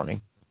 Plymouth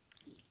Colony.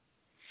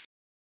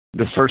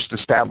 The first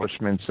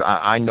establishments,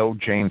 I know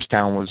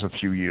Jamestown was a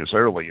few years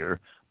earlier,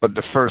 but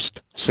the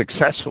first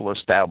successful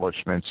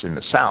establishments in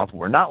the South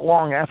were not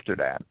long after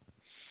that.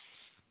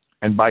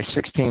 And by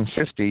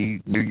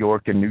 1650, New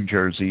York and New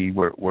Jersey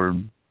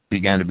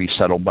began to be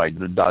settled by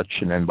the Dutch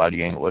and then by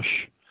the English.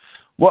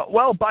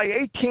 Well, by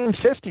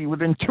 1850,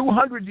 within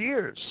 200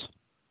 years,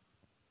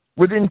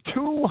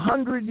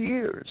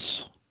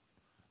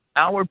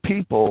 our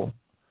people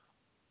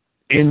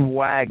in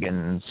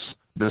wagons,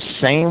 the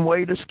same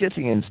way the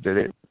Scythians did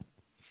it,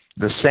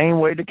 the same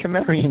way the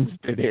Cimmerians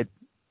did it,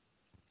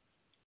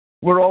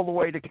 were all the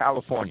way to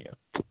California.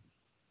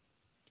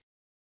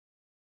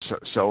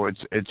 So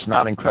it's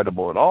not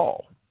incredible at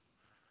all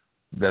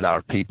that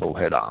our people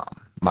had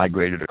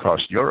migrated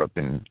across Europe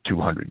in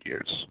 200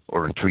 years,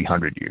 or in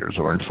 300 years,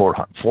 or in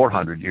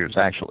 400 years,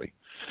 actually.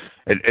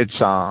 It's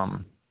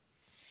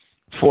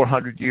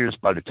 400 years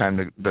by the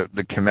time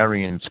the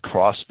Cimmerians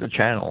crossed the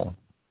Channel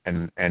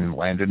and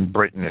landed in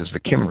Britain as the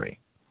Kimri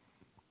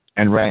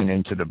and ran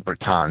into the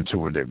Britons who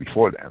were there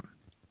before them.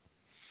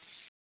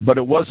 But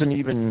it wasn't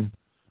even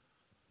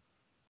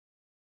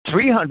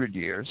 300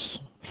 years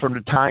from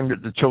the time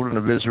that the children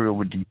of Israel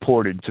were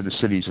deported to the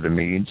cities of the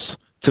Medes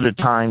to the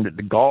time that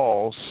the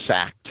Gauls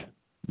sacked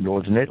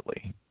northern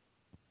Italy.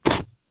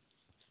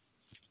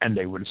 And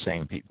they were the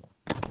same people.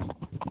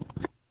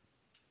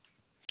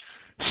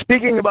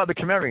 Speaking about the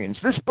Cimmerians,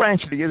 this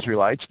branch of the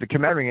Israelites, the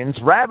Cimmerians,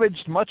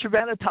 ravaged much of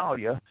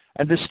Anatolia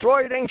and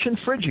destroyed ancient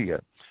Phrygia.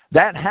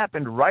 That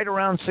happened right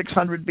around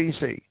 600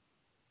 BC,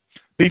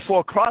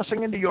 before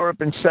crossing into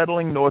Europe and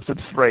settling north of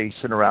Thrace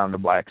and around the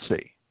Black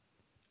Sea.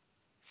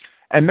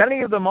 And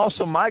many of them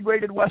also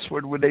migrated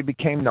westward, where they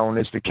became known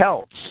as the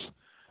Celts.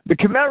 The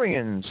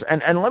Cimmerians,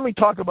 and let me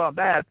talk about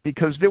that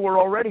because there were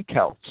already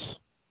Celts.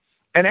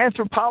 And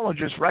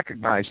anthropologists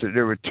recognized that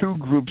there were two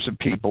groups of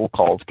people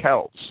called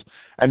Celts,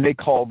 and they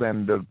call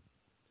them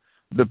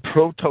the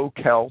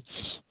Proto-Celts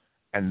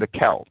and the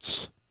Celts,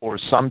 or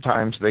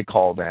sometimes they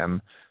call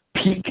them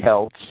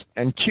P-Celts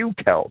and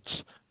Q-Celts,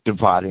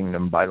 dividing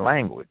them by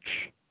language.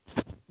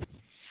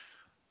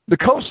 The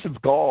coast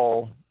of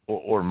Gaul,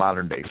 or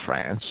modern-day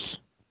France,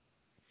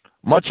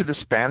 much of the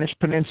Spanish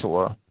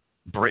peninsula,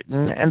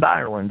 Britain, and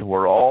Ireland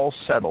were all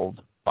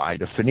settled by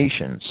the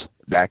Phoenicians.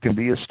 That can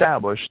be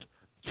established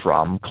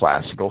from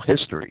classical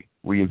history.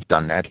 We have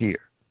done that here.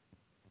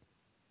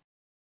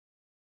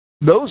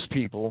 Those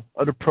people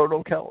are the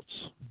Proto-Celts.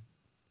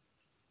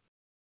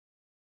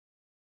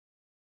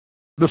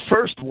 The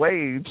first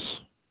waves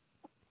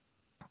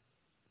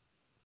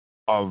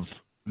of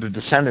the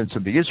descendants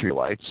of the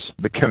Israelites,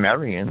 the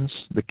Cimmerians,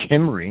 the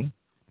Kimri,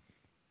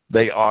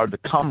 they are the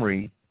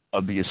Cymri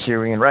of the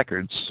Assyrian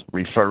records,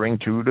 referring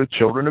to the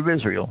children of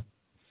Israel.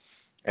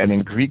 And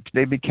in Greek,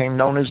 they became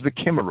known as the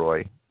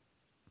Kimmeroi.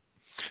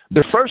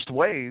 The first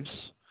waves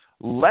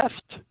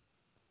left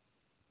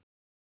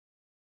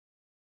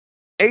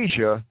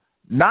Asia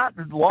not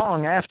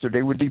long after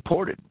they were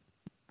deported,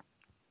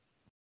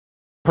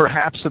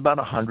 perhaps about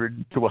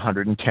 100 to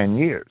 110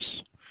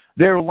 years.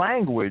 Their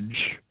language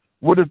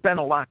would have been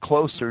a lot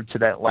closer to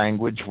that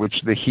language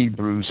which the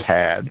Hebrews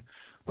had,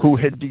 who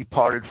had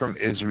departed from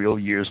Israel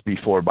years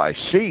before by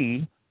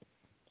sea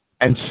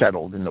and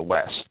settled in the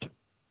West,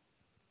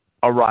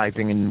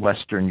 arriving in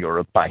Western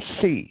Europe by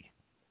sea.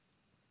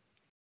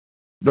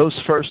 Those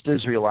first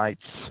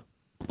Israelites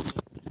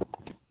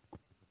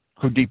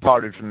who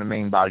departed from the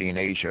main body in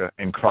Asia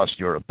and crossed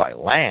Europe by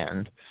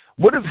land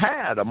would have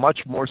had a much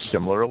more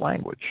similar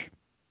language.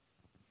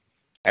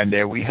 And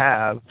there we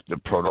have the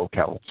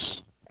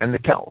Proto-Celts and the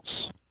Celts,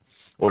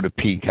 or the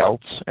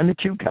P-Celts and the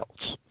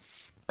Q-Celts,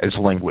 as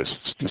linguists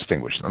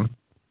distinguish them.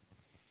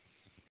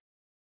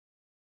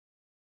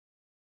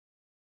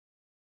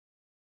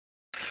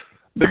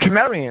 The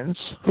Cimmerians,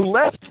 who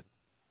left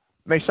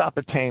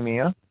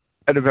Mesopotamia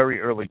at a very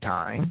early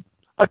time,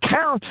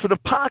 account for the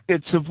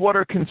pockets of what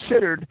are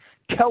considered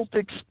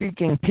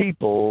Celtic-speaking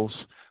peoples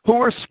who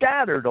were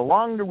scattered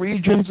along the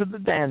regions of the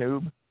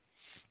Danube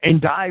in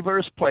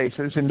diverse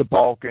places in the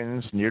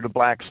Balkans, near the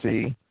Black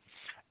Sea,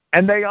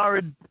 and they are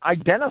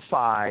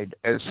identified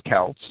as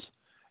Celts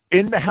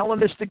in the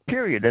Hellenistic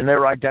period, and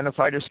they're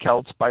identified as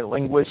Celts by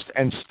linguists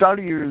and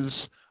studiers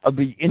of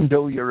the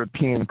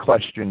Indo-European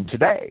question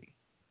today.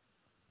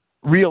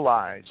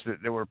 Realize that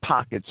there were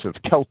pockets of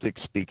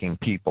Celtic-speaking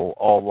people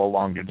all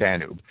along the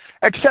Danube,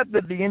 except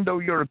that the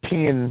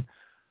Indo-European,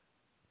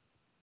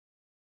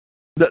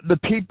 the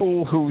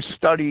people who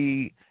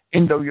study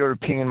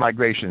Indo-European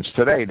migrations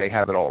today, they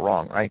have it all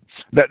wrong, right?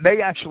 That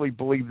they actually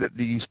believe that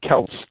these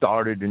Celts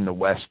started in the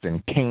West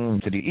and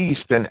came to the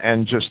East,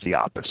 and just the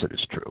opposite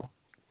is true.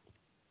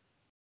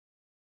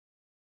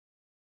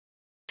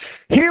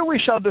 Here we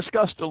shall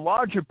discuss the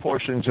larger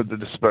portions of the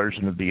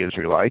dispersion of the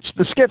Israelites,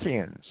 the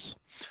Scythians,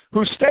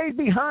 who stayed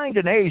behind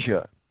in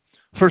Asia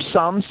for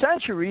some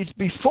centuries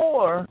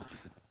before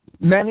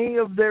many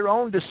of their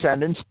own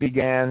descendants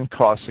began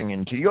crossing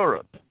into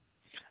Europe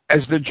as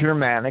the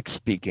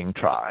Germanic-speaking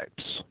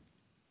tribes.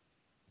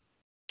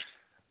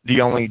 The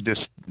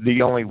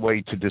only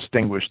way to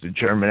distinguish the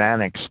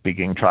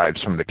Germanic-speaking tribes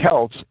from the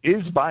Celts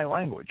is by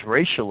language.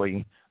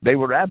 Racially, they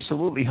were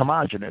absolutely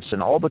homogeneous,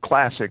 and all the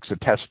classics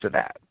attest to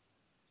that.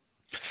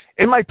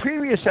 In my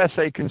previous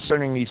essay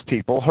concerning these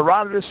people,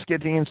 Herodotus,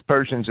 Scythians,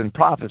 Persians, and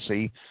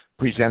Prophecy,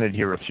 presented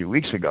here a few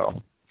weeks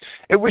ago,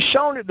 it was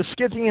shown that the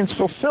Scythians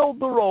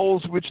fulfilled the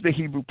roles which the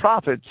Hebrew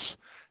prophets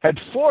had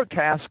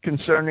forecast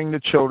concerning the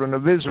children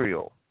of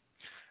Israel.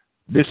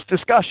 This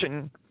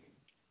discussion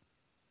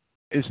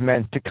is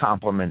meant to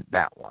complement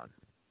that one.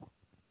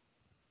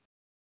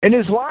 In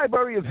his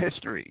Library of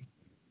History,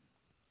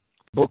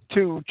 Book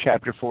 2,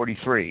 Chapter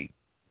 43,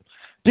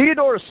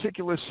 Diodorus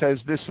Siculus says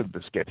this of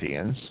the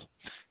Scythians.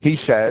 He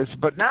says,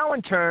 "But now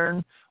in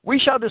turn we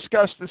shall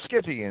discuss the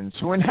Scythians,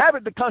 who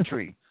inhabit the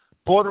country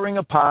bordering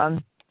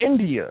upon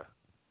India.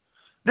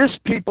 This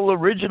people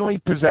originally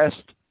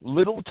possessed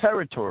little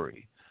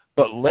territory,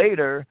 but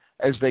later,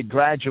 as they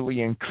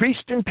gradually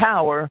increased in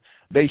power,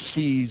 they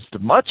seized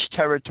much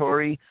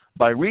territory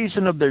by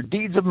reason of their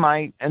deeds of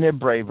might and their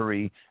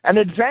bravery, and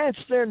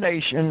advanced their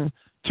nation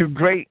to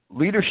great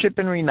leadership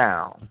and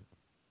renown.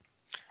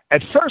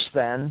 At first,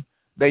 then,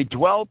 they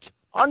dwelt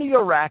on the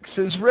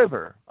Araxes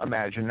River."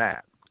 Imagine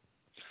that.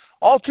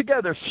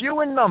 "Altogether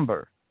few in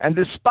number, and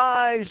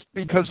despised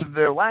because of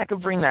their lack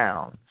of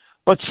renown.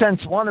 But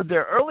since one of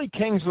their early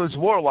kings was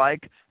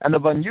warlike and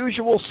of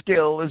unusual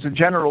skill as a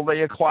general,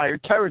 they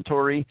acquired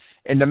territory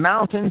in the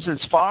mountains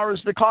as far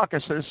as the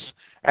Caucasus,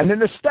 and in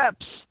the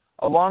steppes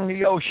along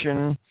the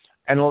ocean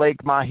and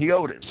Lake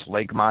Mahiotis.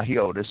 Lake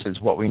Mahiotis is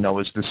what we know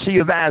as the Sea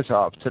of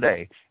Azov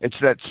today. It's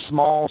that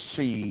small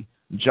sea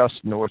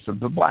just north of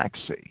the Black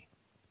Sea.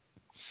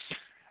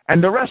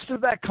 And the rest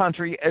of that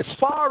country, as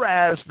far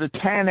as the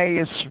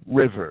Tanais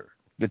River.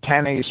 The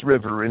Tanais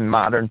River in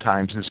modern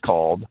times is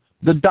called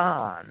the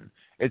Don.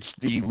 It's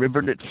the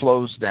river that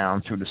flows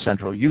down through the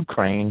central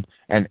Ukraine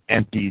and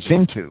empties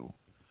into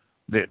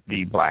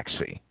the Black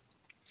Sea.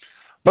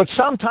 But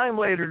sometime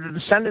later, the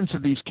descendants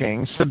of these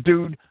kings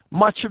subdued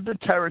much of the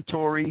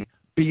territory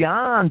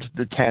beyond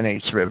the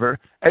Tanais River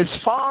as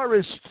far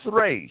as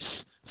Thrace.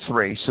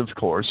 Thrace, of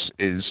course,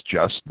 is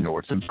just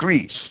north of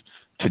Greece.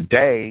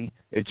 Today,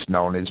 it's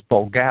known as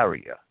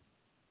Bulgaria.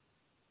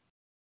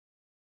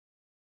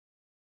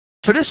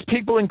 For this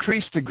people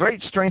increased to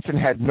great strength and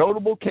had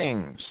notable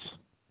kings,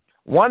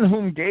 one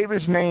whom gave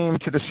his name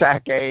to the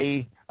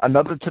Sacae,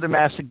 another to the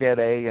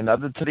Massagetae,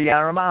 another to the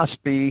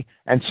Arimaspi,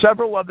 and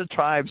several other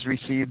tribes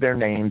received their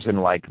names in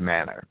like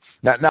manner.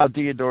 Now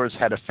Diodorus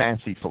had a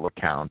fanciful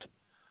account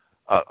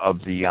of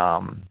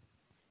the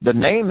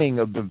naming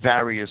of the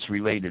various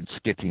related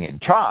Scythian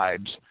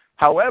tribes.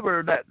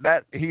 However,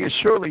 that he is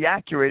surely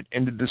accurate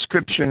in the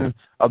description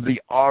of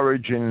the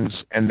origins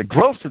and the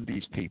growth of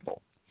these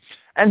people.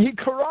 And he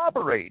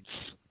corroborates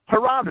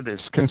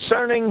Herodotus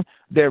concerning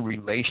their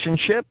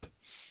relationship,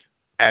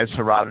 as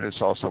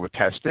Herodotus also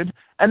attested,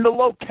 and the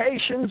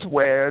locations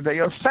where they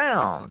are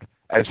found,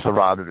 as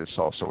Herodotus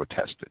also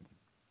attested.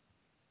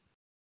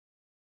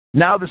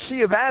 Now, the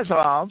Sea of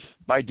Azov,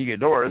 by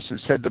Diodorus, is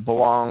said to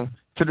belong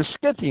to the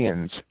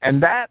Scythians,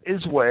 and that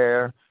is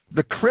where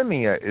the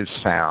Crimea is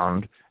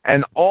found,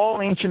 and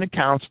all ancient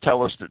accounts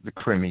tell us that the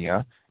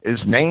Crimea is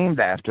named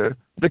after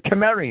the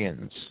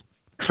Cimmerians.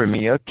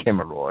 Crimea,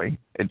 Cimmerioi,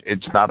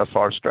 it's not a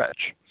far stretch.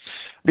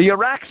 The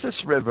Araxes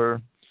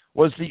River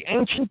was the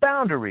ancient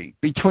boundary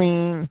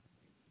between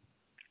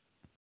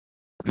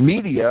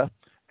Media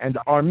and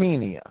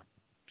Armenia.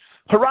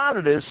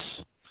 Herodotus,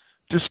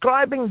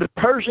 describing the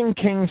Persian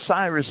king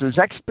Cyrus's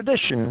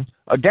expedition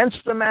against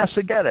the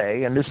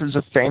Massagetae, and this is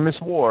a famous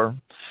war,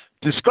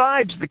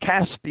 describes the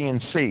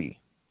Caspian Sea,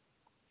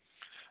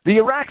 the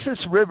Araxes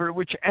River,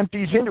 which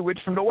empties into it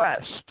from the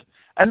west,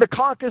 and the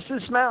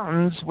Caucasus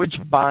Mountains, which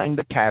bind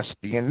the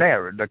Caspian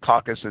there. The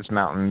Caucasus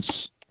Mountains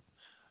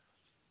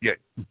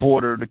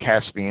border the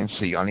Caspian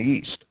Sea on the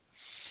east.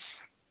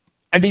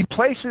 And he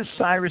places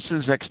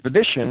Cyrus's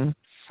expedition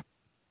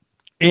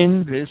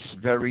in this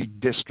very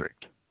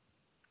district.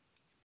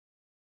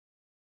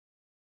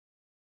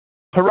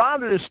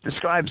 Herodotus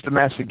describes the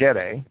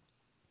Massagetae,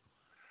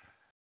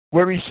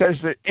 where he says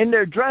that in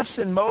their dress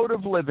and mode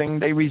of living,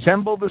 they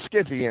resemble the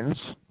Scythians,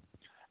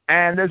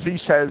 and as he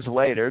says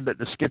later, that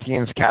the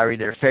Scythians carry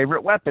their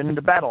favorite weapon,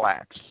 the battle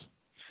axe.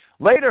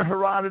 Later,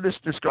 Herodotus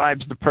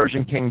describes the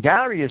Persian king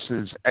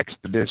Darius's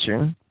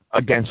expedition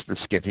against the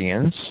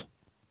Scythians.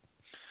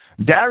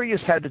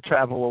 Darius had to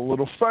travel a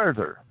little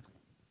further.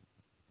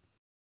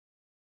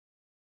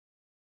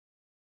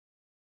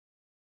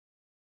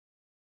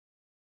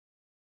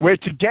 Where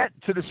to get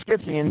to the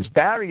Scythians,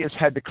 Darius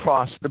had to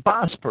cross the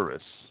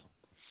Bosporus.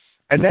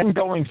 And then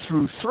going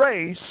through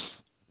Thrace,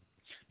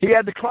 he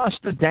had to cross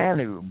the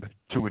Danube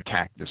to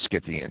attack the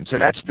Scythians.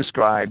 And that's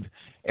described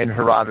in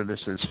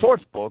Herodotus'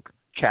 fourth book,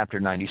 chapter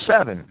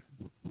 97,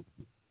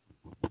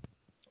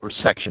 or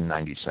section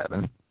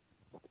 97.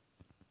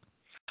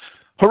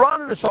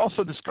 Herodotus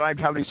also described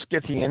how the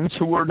Scythians,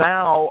 who were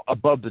now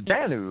above the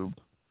Danube,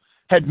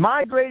 had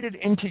migrated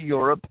into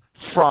Europe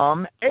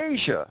from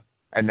Asia.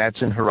 And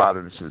that's in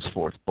Herodotus'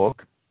 fourth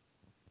book,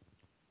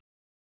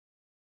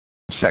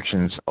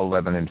 sections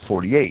 11 and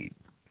 48.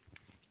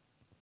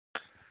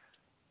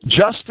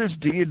 Just as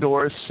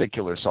Diodorus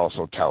Siculus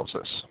also tells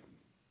us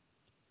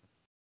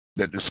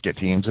that the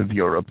Scythians of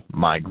Europe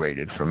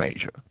migrated from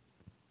Asia.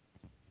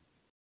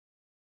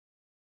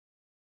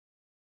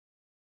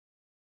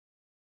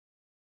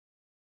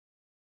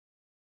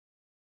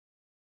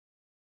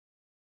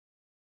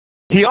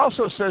 He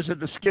also says that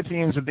the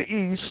Scythians of the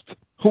East,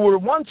 who were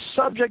once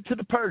subject to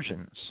the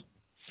Persians,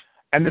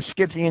 and the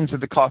Scythians of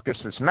the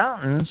Caucasus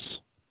Mountains,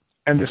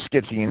 and the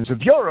Scythians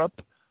of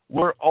Europe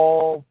were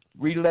all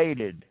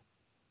related,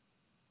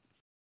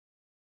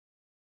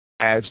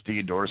 as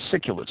Diodorus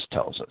Siculus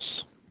tells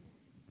us.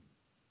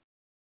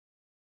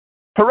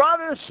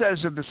 Herodotus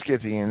says of the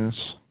Scythians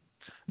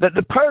that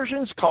the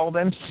Persians call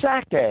them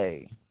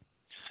Sacae,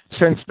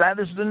 since that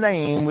is the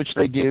name which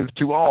they give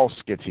to all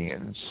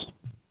Scythians.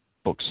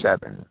 Book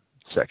 7,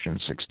 section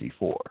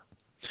 64.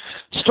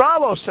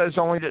 Strabo says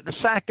only that the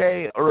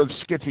Sacae are of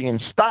Scythian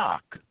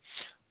stock,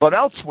 but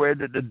elsewhere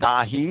that the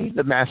Dahi,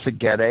 the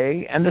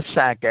Massagetae, and the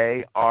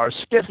Sacae are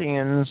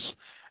Scythians,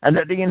 and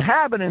that the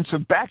inhabitants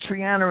of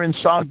Bactriana and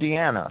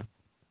Sogdiana,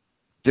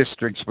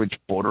 districts which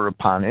border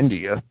upon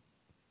India,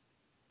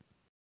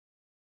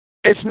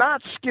 if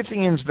not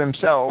Scythians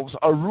themselves,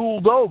 are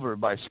ruled over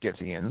by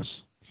Scythians,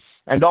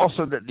 and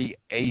also that the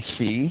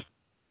Aesi,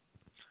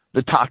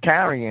 the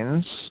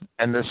Tocharians,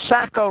 and the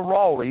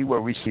Sacaroli,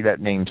 where we see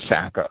that name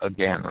Saka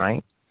again,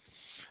 right?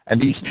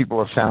 And these people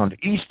are found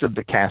east of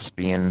the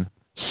Caspian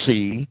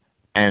Sea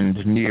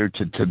and near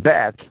to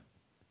Tibet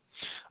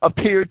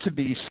appear to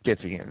be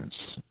Scythians,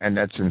 and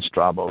that's in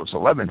Strabo's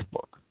 11th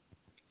book.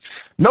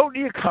 Note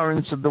the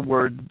occurrence of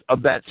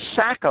that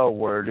Saka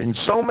word in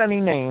so many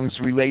names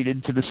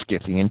related to the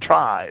Scythian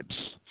tribes.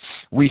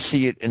 We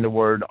see it in the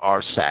word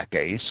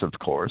Arsakes, of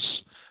course,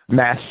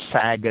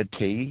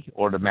 Massagete,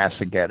 or the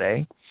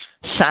Massagete,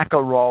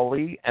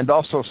 Sakarali, and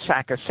also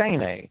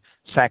Sakasene.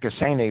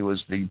 Sakasene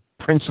was the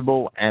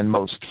principal and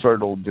most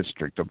fertile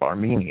district of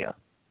Armenia.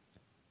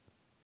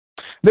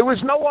 There was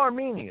no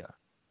Armenia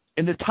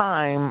in the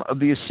time of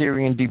the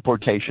Assyrian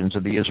deportations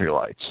of the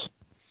Israelites.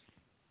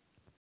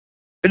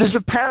 It is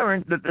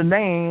apparent that the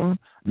name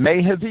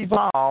may have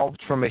evolved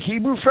from a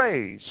Hebrew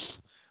phrase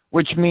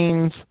which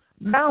means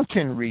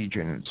mountain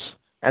regions,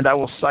 and I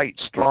will cite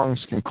Strong's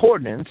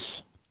Concordance.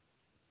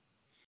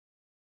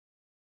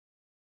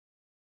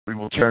 We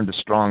will turn to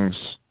Strong's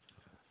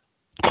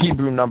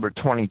Hebrew number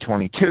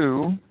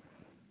 2022,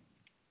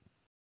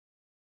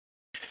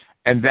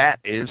 and that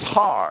is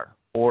Har,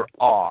 or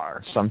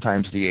R.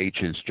 Sometimes the H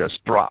is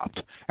just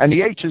dropped. And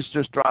the H is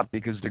just dropped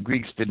because the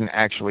Greeks didn't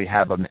actually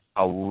have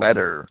a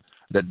letter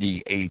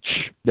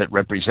that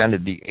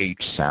represented the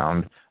H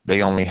sound.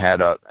 They only had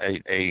a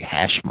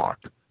hash mark,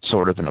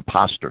 sort of an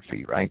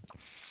apostrophe, right?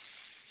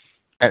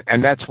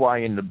 And that's why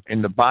in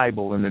the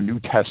Bible, in the New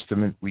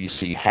Testament, we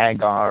see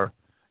Hagar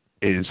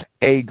is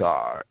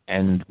Agar,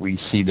 and we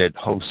see that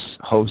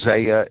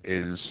Hosea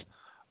is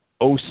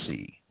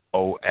Osee,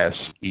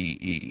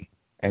 O-S-E-E,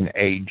 and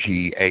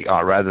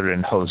A-G-A-R, rather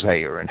than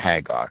Hosea and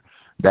Hagar.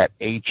 That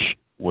H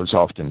was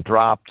often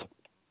dropped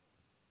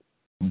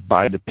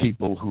by the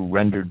people who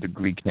rendered the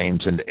Greek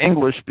names into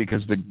English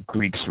because the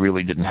Greeks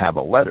really didn't have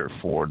a letter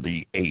for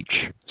the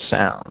H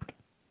sound.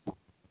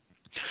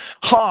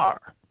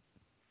 Har,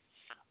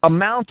 a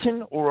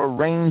mountain or a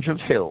range of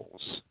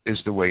hills,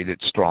 is the way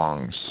that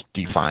Strong's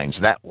defines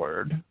that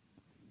word.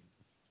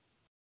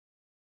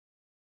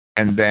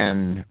 And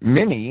then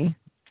Mini,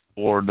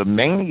 or the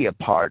Mania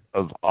part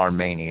of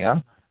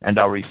Armenia, and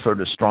I'll refer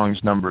to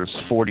Strong's numbers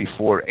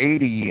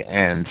 4480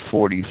 and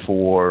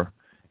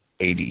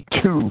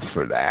 4482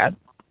 for that.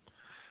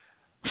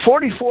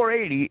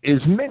 4480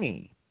 is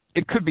Mini.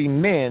 It could be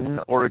Min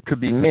or it could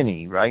be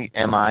Mini, right?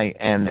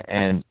 M-I-N-N-E-Y.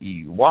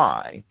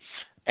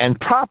 And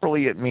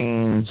properly it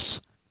means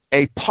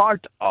a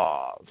part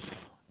of.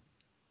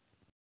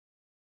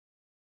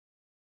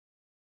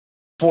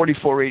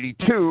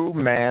 4482,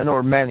 man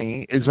or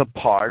many, is a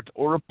part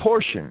or a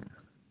portion.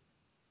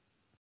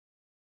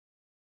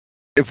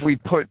 If we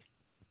put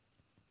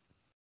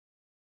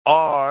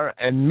R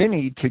and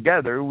Mini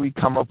together, we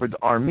come up with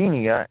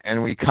Armenia,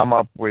 and we come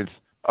up with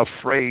a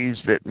phrase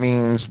that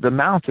means the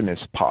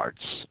mountainous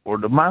parts, or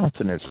the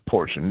mountainous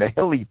portion, the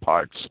hilly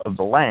parts of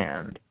the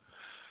land.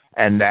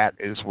 And that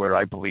is where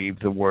I believe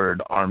the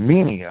word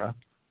Armenia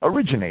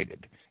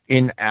originated,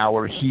 in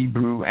our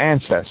Hebrew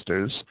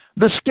ancestors,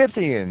 the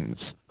Scythians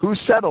who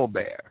settled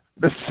there,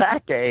 the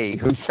Sakae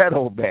who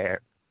settled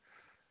there.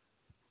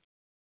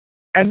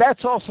 And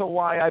that's also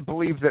why I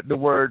believe that the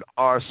word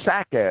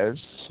Arsakes,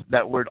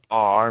 that word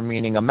Ar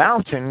meaning a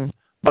mountain,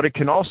 but it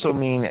can also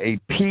mean a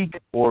peak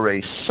or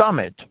a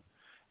summit,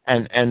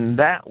 and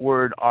that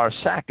word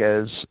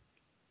Arsakes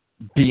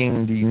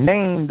being the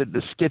name that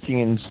the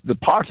Scythians, the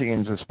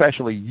Parthians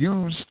especially,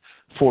 used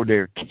for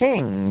their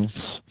kings.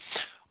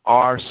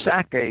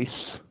 Arsakes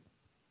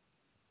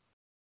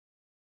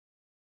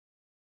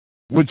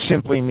would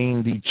simply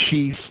mean the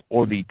chief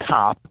or the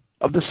top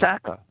of the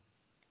Saka,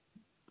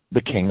 the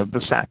king of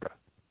the Saka.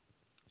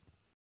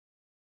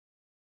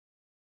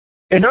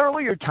 In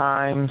earlier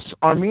times,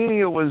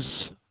 Armenia was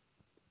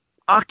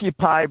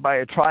occupied by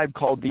a tribe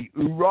called the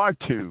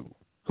Urartu,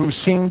 who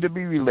seemed to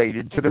be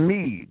related to the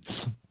Medes.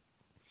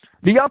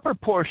 The upper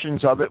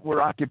portions of it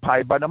were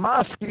occupied by the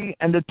Maski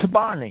and the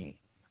Tabani,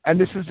 and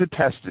this is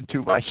attested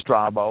to by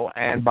Strabo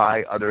and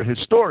by other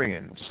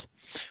historians.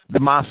 The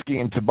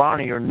Maski and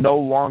Tabani are no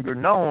longer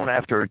known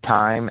after a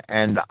time,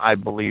 and I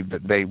believe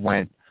that they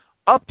went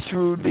up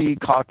through the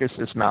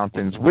Caucasus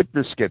Mountains with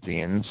the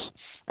Scythians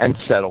and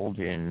settled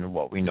in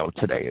what we know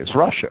today as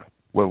Russia,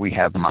 where we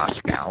have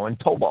Moscow and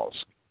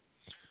Tobolsk.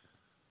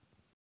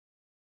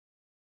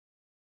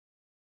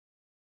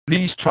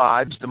 These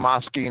tribes, the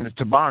Maski and the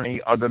Tabani,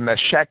 are the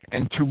Meshech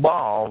and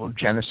Tubal of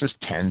Genesis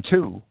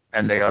 10:2,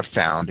 and they are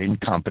found in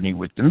company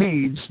with the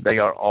Medes. They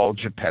are all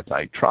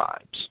Japhethite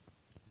tribes.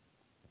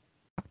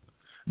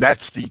 That's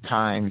the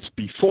times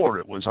before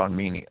it was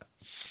Armenia.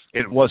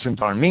 It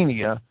wasn't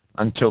Armenia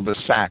until the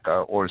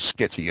Saka or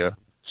Scythia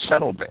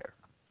settled there.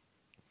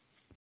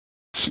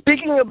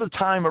 Speaking of the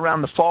time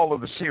around the fall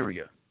of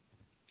Assyria,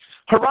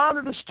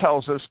 Herodotus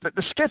tells us that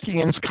the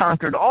Scythians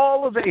conquered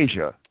all of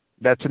Asia.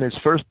 That's in his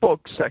first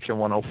book, section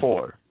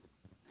 104.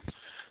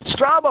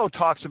 Strabo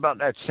talks about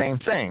that same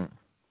thing.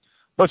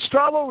 But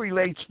Strabo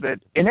relates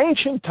that in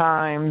ancient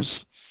times,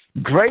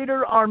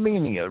 Greater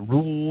Armenia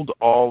ruled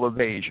all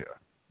of Asia.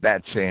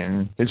 That's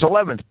in his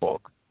 11th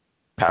book,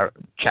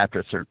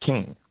 chapter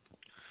 13.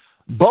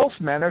 Both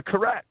men are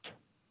correct.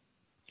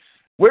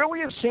 Where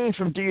we have seen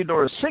from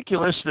Diodorus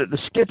Siculus that the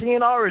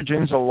Scythian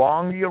origins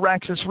along the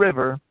Araxes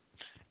River,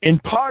 in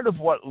part of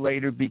what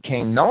later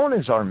became known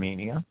as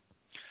Armenia,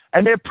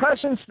 and their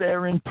presence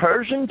there in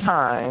Persian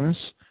times,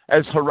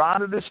 as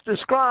Herodotus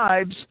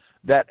describes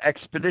that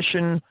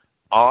expedition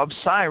of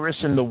Cyrus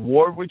in the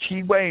war which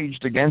he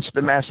waged against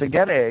the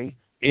Massagetae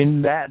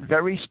in that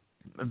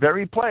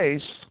very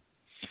place.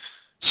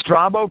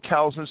 Strabo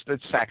tells us that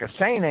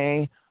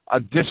Sakasene, a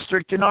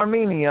district in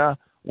Armenia,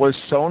 was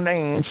so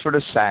named for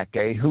the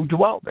Sake who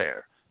dwelt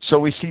there. So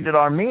we see that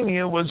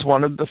Armenia was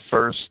one of the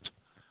first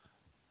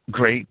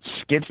great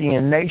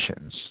Scythian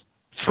nations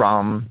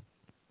from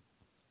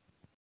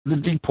the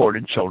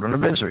deported children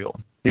of Israel,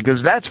 because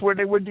that's where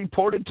they were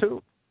deported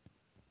to.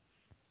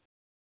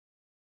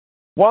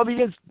 While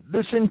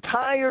this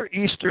entire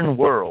Eastern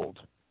world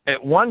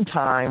at one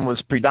time was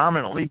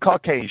predominantly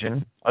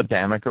Caucasian,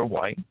 Adamic or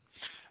white,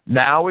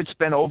 now it's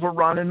been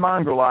overrun and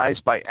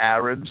Mongolized by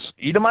Arabs,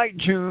 Edomite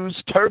Jews,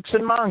 Turks,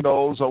 and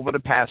Mongols over the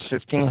past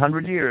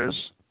 1,500 years.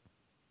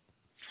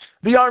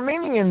 The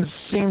Armenians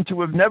seem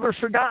to have never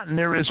forgotten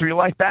their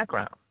Israelite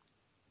background.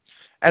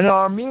 And an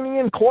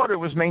Armenian quarter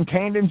was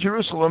maintained in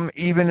Jerusalem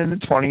even in the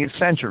 20th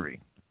century.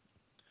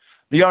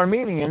 The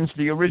Armenians,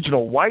 the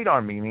original white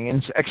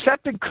Armenians,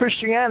 accepted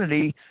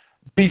Christianity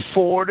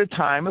before the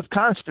time of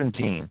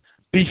Constantine,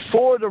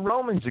 before the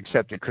Romans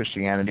accepted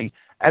Christianity,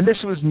 and this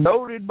was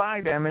noted by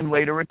them in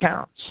later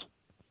accounts.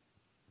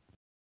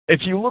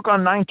 If you look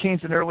on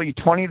 19th and early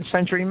 20th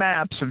century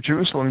maps of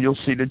Jerusalem, you'll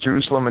see that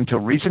Jerusalem until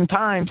recent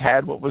times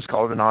had what was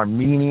called an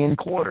Armenian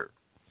quarter.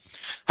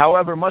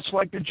 However, much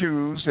like the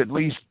Jews, at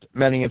least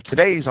many of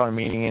today's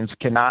Armenians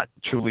cannot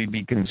truly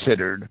be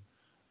considered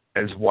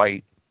as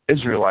white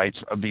Israelites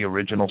of the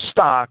original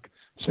stock,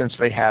 since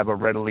they have a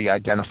readily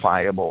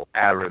identifiable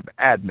Arab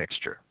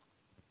admixture.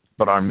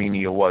 But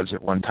Armenia was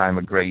at one time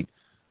a great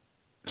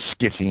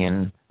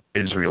Scythian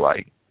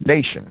Israelite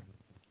nation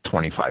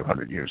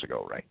 2,500 years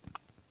ago, right?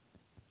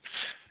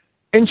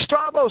 In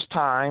Strabo's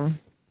time,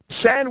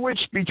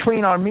 sandwiched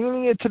between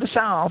Armenia to the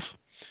south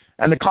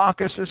and the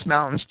Caucasus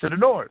Mountains to the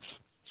north,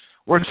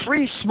 were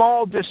three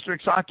small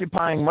districts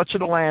occupying much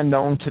of the land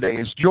known today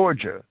as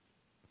Georgia.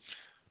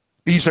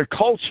 These are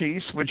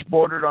Colchis, which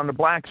bordered on the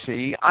Black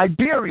Sea,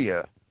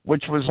 Iberia,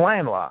 which was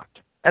landlocked,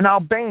 and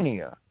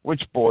Albania,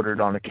 which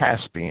bordered on the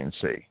Caspian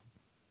Sea.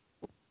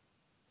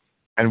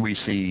 And we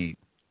see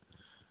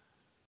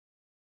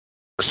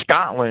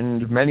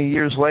Scotland, many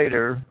years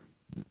later,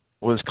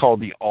 was called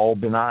the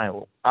Alban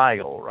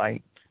Isle,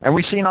 right? And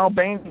we see in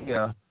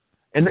Albania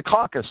in the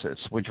Caucasus,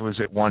 which was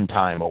at one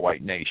time a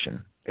white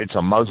nation. It's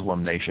a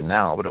Muslim nation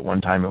now, but at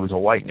one time it was a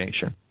white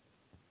nation.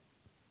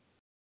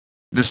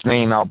 This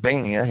name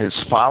Albania has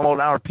followed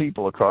our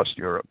people across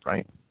Europe,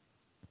 right?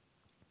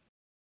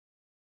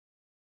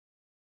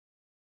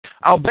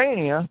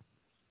 Albania,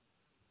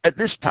 at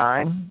this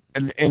time,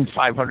 in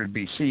 500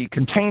 BC,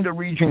 contained a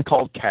region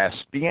called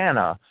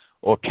Caspiana,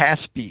 or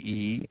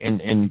Caspii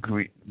in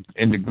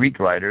the Greek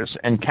writers,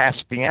 and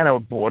Caspiana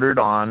bordered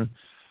on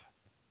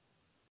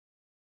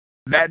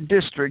that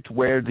district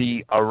where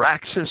the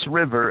Araxes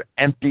River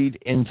emptied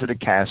into the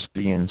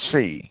Caspian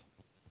Sea.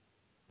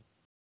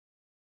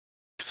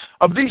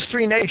 Of these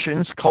three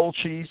nations,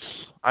 Colchis,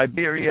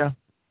 Iberia,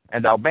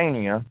 and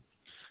Albania,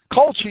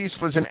 Colchis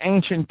was an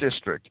ancient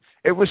district.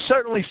 It was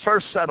certainly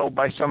first settled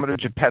by some of the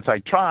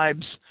Japethite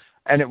tribes,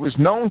 and it was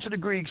known to the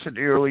Greeks at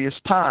the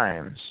earliest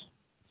times,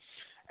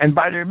 and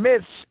by their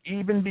myths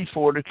even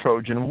before the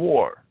Trojan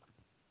War.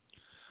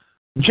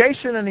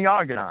 Jason and the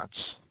Argonauts,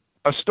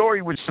 a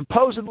story which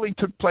supposedly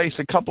took place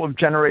a couple of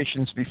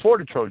generations before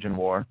the Trojan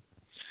War,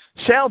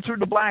 sailed through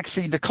the Black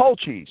Sea to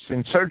Colchis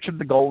in search of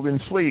the Golden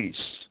Fleece.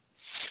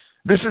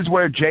 This is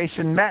where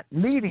Jason met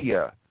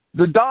Medea,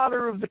 the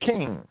daughter of the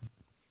king,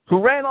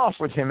 who ran off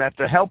with him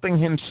after helping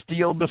him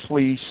steal the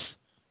fleece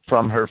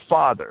from her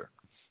father.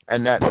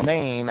 And that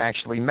name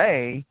actually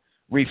may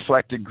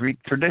reflect a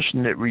Greek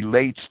tradition that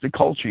relates the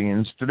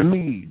Colchians to the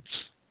Medes.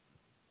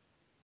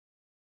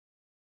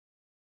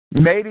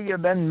 Medea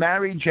then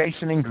married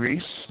Jason in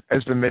Greece,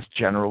 as the myth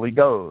generally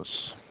goes.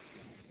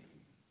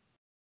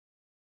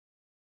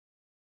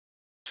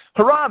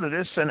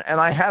 Herodotus, and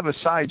I have a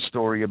side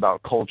story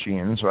about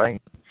Colchians,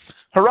 right?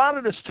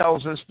 Herodotus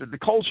tells us that the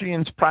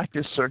Colchians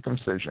practiced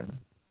circumcision.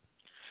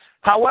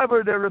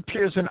 However, there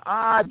appears an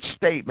odd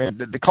statement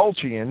that the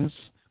Colchians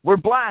were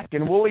black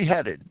and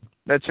woolly-headed.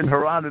 That's in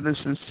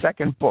Herodotus'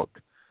 second book,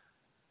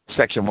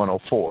 section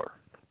 104.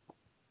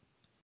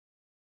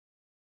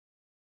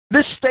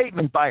 This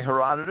statement by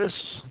Herodotus,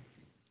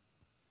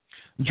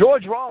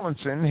 George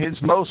Rawlinson, his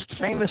most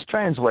famous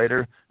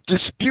translator,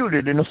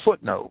 disputed in a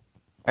footnote.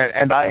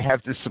 And I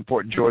have to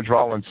support George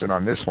Rawlinson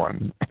on this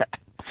one.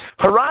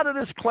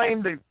 Herodotus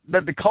claimed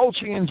that the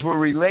Colchians were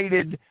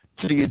related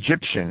to the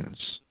Egyptians,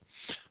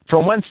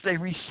 from whence they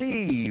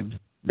received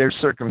their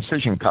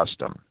circumcision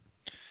custom,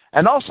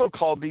 and also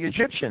called the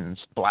Egyptians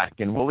black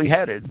and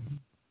woolly-headed.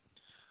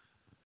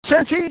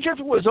 Since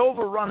Egypt was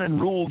overrun and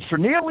ruled for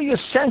nearly a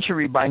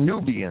century by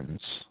Nubians,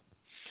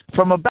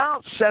 from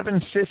about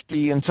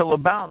 750 until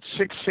about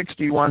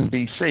 661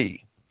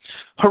 BC.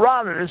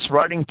 Herodotus,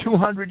 writing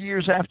 200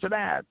 years after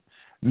that,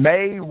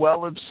 may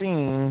well have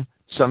seen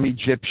some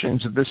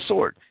Egyptians of this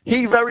sort.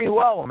 He very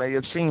well may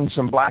have seen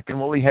some black and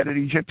woolly-headed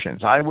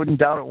Egyptians. I wouldn't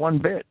doubt it one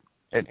bit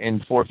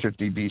in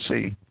 450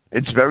 BC.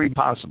 It's very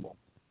possible.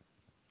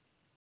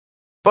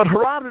 But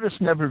Herodotus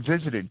never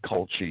visited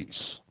Colchis,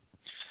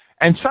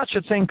 and such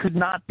a thing could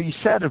not be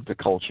said of the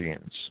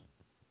Colchians.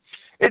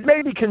 It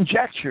may be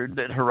conjectured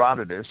that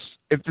Herodotus,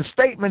 if the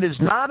statement is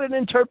not an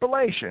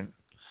interpolation,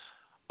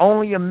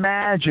 only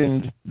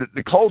imagined that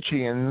the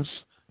Colchians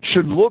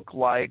should look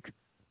like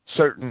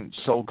certain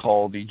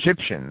so-called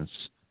Egyptians,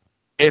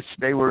 if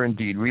they were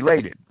indeed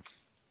related.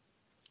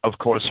 Of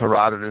course,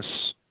 Herodotus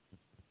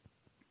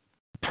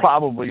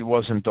probably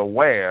wasn't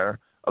aware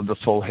of the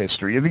full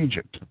history of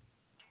Egypt.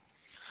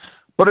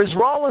 But as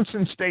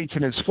Rawlinson states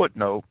in his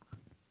footnote,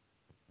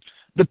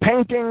 the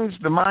paintings,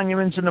 the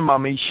monuments, and the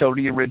mummies show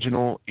the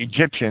original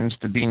Egyptians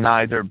to be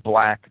neither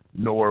black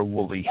nor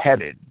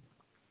woolly-headed.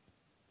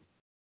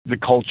 The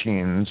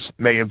Colchians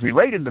may have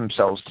related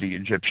themselves to the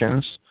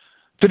Egyptians,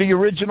 to the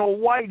original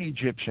white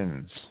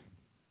Egyptians,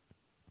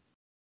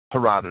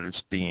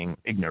 Herodotus being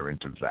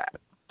ignorant of that.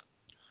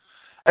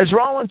 As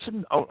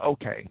Rawlinson,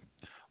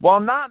 while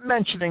not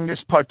mentioning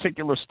this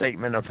particular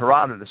statement of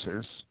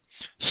Herodotus's,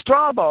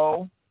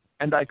 Strabo,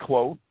 and I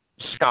quote,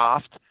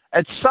 scoffed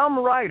at some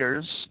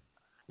writers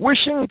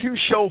wishing to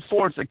show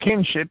forth a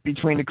kinship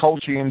between the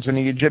Colchians and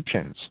the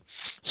Egyptians.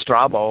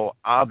 Strabo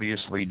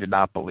obviously did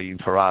not believe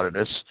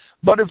Herodotus,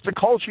 but if the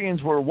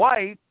Colchians were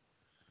white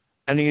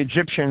and the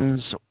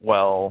Egyptians,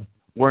 well,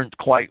 weren't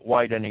quite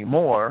white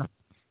anymore,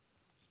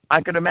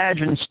 I could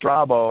imagine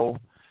Strabo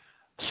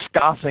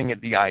scoffing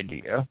at the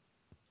idea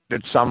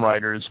that some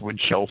writers would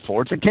show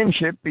forth a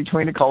kinship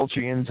between the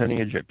Colchians and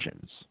the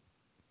Egyptians.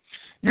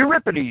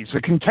 Euripides,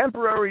 a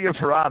contemporary of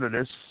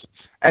Herodotus,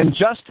 and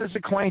just as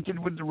acquainted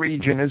with the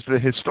region as the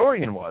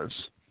historian was,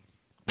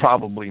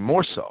 probably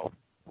more so,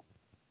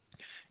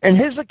 in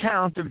his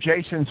account of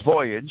Jason's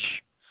voyage,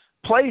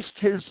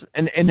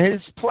 in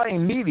his play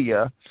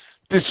Medea,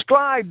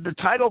 described the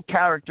title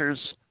character's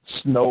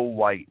snow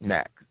white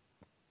neck,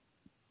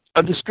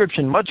 a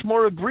description much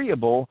more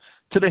agreeable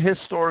to the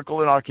historical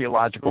and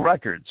archaeological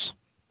records.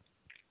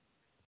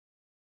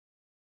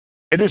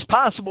 It is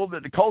possible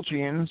that the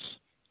Colchians,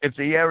 if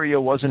the area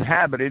was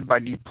inhabited by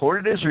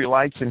deported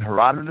Israelites in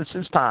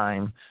Herodotus'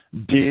 time,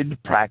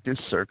 did practice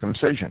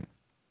circumcision,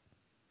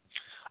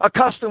 a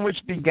custom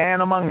which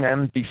began among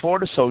them before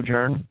the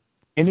sojourn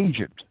in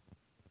Egypt.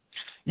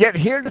 Yet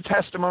here the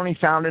testimony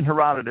found in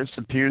Herodotus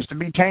appears to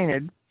be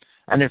tainted,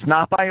 and if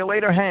not by a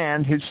later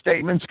hand, his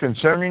statements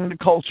concerning the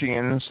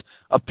Colchians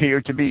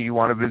appear to be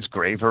one of his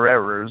graver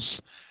errors,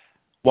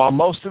 while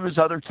most of his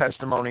other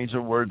testimonies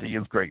are worthy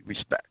of great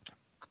respect.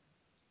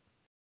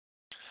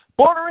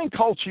 Bordering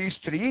Colchis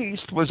to the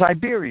east was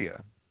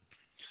Iberia.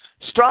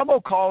 Strabo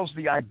calls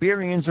the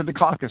Iberians of the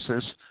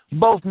Caucasus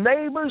both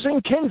neighbors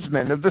and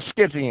kinsmen of the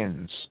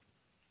Scythians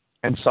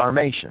and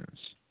Sarmatians.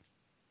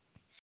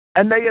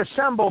 And they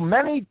assemble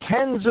many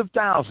tens of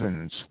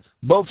thousands,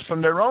 both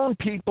from their own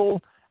people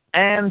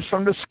and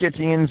from the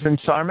Scythians and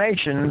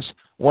Sarmatians,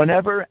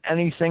 whenever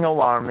anything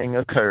alarming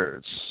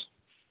occurs.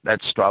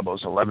 That's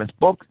Strabo's 11th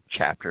book,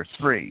 chapter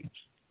 3.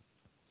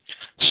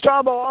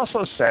 Strabo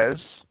also says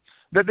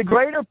that the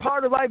greater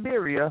part of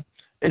Iberia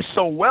is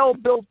so well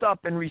built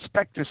up in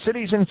respect to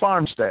cities and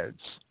farmsteads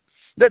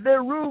that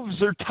their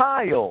roofs are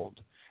tiled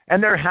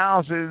and their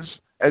houses,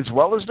 as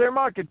well as their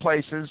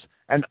marketplaces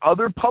and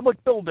other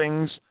public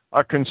buildings,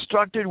 are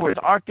constructed with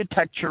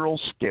architectural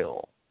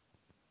skill.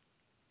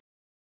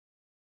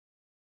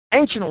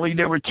 Anciently,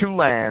 there were two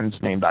lands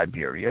named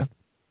Iberia,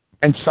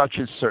 and such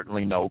is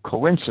certainly no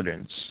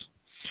coincidence.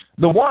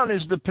 The one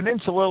is the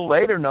peninsula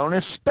later known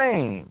as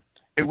Spain.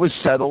 It was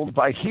settled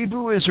by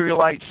Hebrew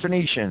Israelite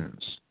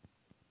Phoenicians.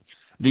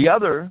 The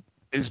other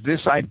is this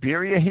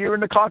Iberia here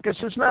in the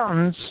Caucasus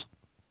Mountains.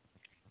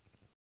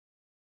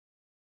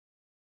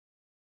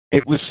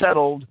 It was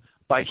settled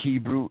by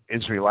Hebrew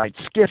Israelite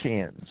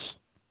Scythians.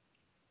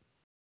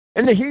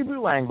 In the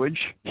Hebrew language,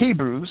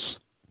 Hebrews,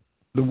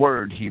 the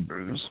word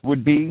Hebrews,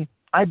 would be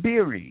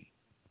Iberi,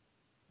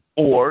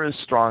 or as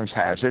Strong's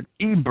has it,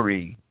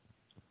 Ibri.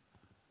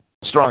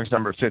 Strong's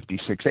number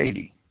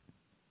 5680.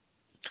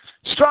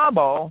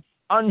 Strabo,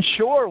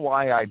 unsure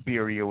why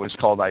Iberia was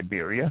called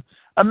Iberia,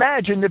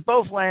 imagined that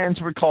both lands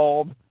were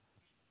called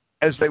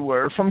as they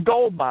were from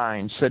gold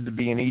mines said to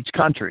be in each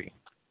country.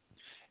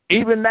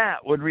 Even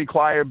that would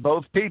require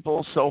both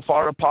peoples so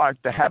far apart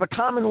to have a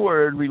common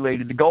word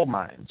related to gold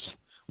mines,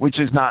 which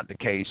is not the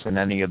case in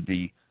any of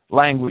the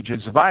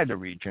languages of either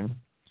region,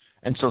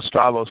 and so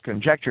Strabo's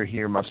conjecture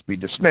here must be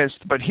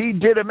dismissed, but he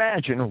did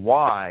imagine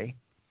why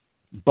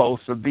both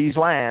of these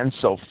lands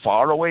so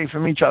far away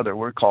from each other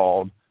were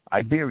called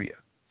Iberia.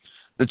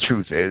 The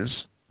truth is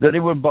that they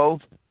were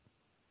both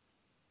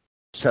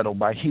settled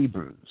by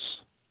Hebrews.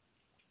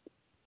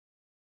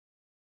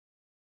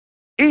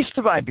 East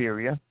of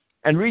Iberia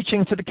and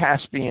reaching to the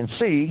Caspian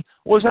Sea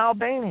was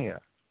Albania,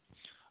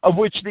 of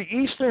which the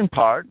eastern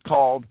part,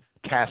 called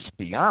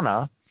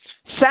Caspiana,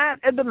 sat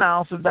at the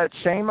mouth of that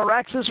same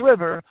Araxes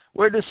River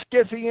where the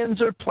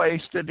Scythians are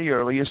placed at the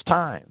earliest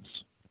times.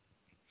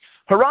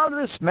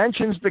 Herodotus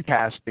mentions the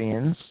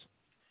Caspians,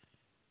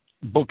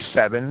 Book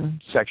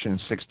 7, Section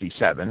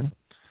 67,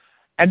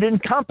 and in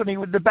company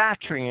with the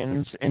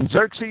Bactrians in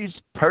Xerxes'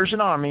 Persian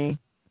army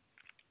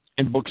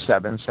in Book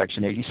 7,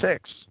 Section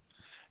 86.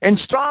 In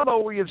Strabo,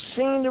 we have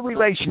seen the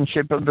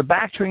relationship of the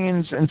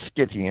Bactrians and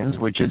Scythians,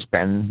 which has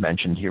been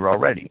mentioned here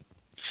already.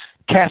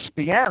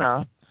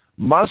 Caspiana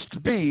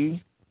must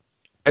be,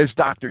 as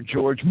Dr.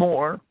 George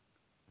Moore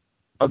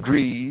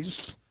agrees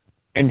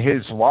in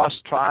his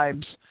Lost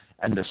Tribes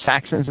and the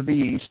Saxons of the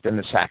East and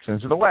the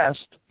Saxons of the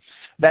West,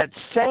 that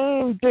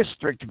same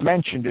district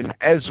mentioned in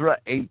Ezra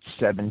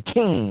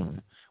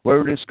 8:17,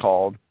 where it is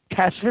called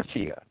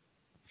Cassithia.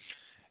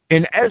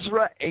 In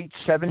Ezra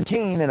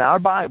 8:17 in our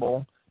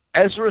Bible,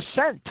 Ezra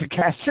sent to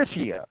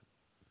Cassithia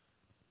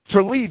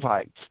for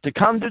Levites to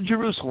come to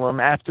Jerusalem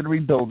after the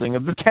rebuilding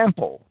of the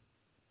temple.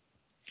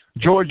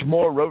 George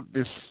Moore wrote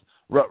this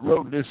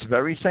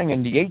very thing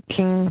in the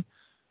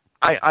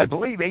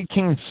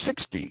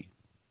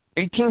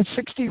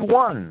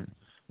 1861,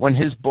 when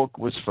his book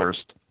was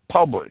first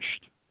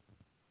published.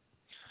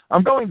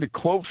 I'm going to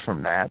quote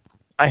from that.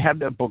 I have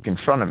that book in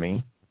front of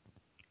me.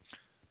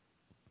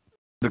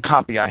 The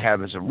copy I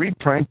have is a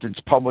reprint.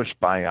 It's published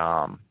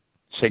by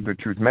Sacred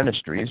Truth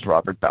Ministries,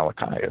 Robert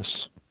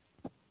Balakias,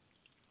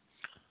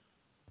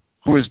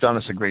 who has done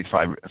us a great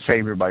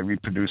favor by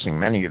reproducing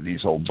many of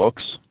these old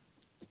books.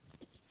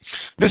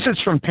 This is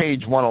from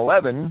page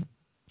 111.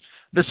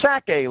 The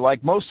Sacae,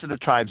 like most of the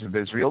tribes of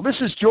Israel, this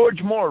is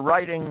George Moore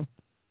writing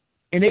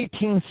in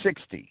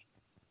 1860.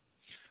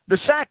 The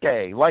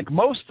Sacae, like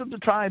most of the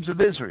tribes of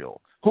Israel,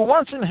 who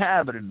once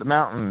inhabited the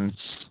mountains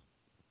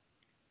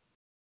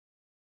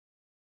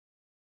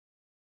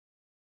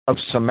of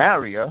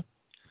Samaria,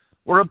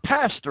 were a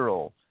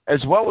pastoral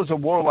as well as a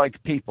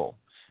warlike people,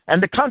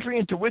 and the country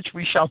into which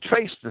we shall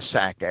trace the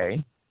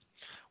Sacae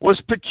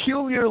was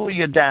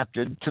peculiarly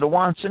adapted to the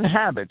wants and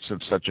habits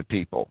of such a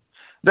people,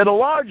 that a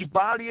large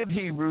body of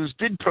Hebrews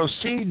did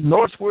proceed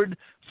northward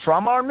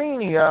from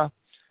Armenia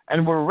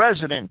and were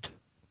resident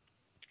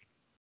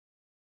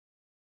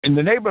in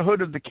the neighborhood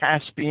of the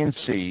Caspian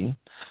Sea,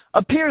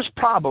 appears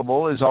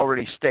probable, as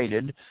already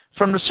stated,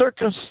 from the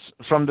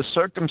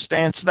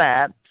circumstance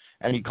that,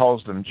 and he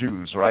calls them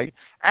Jews, right?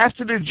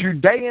 After the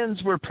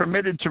Judeans were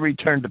permitted to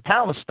return to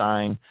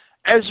Palestine,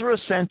 Ezra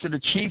sent to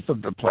the chief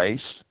of the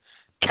place,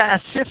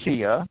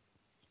 Cassithia,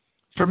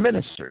 for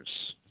ministers.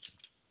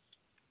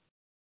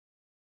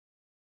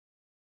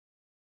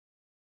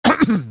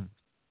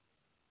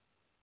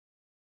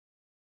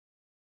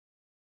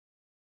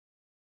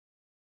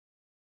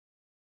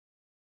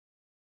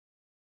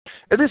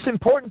 It is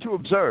important to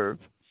observe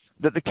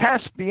that the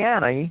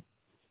Caspians,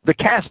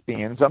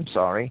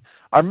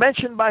 are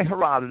mentioned by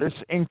Herodotus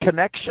in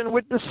connection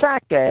with the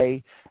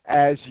Sacae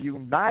as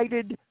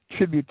united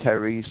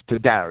tributaries to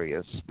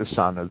Darius, the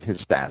son of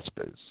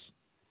Hystaspes.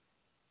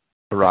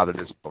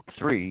 Herodotus, Book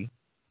 3,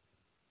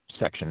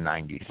 Section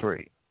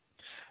 93.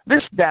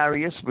 This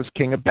Darius was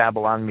king of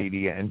Babylon,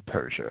 Media, and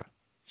Persia.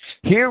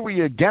 Here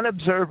we again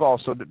observe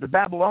also that the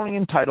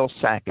Babylonian title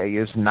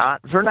Sacae is not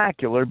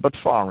vernacular but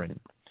foreign,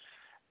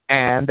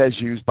 and, as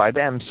used by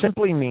them,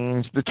 simply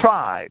means the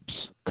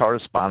tribes,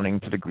 corresponding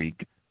to the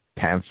Greek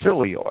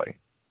Pamphilioi.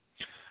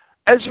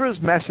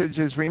 Ezra's message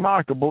is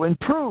remarkable and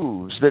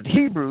proves that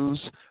Hebrews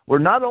were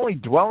not only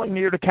dwelling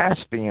near the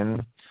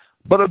Caspian,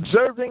 but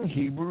observing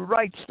Hebrew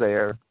rites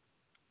there,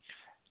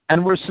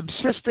 and were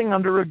subsisting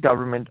under a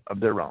government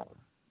of their own.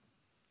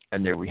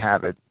 And there we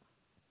have it.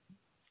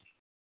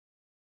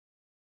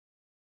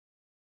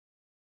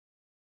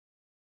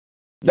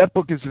 That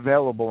book is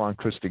available on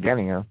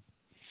Christogenea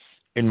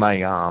in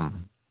my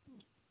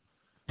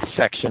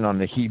section on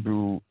the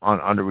Hebrew,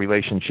 on the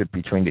relationship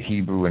between the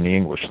Hebrew and the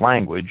English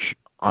language,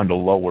 on the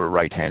lower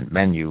right-hand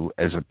menu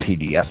as a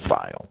PDF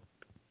file.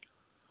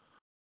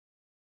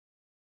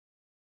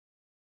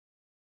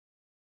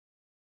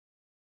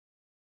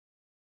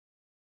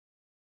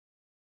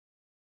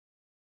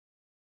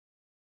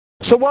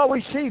 So while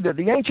we see that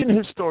the ancient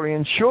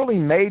historians surely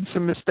made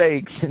some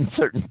mistakes in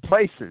certain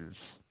places,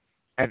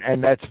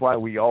 and that's why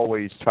we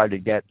always try to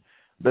get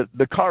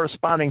the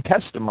corresponding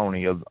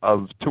testimony of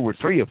two or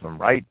three of them,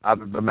 right,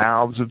 out of the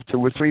mouths of two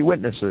or three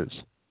witnesses.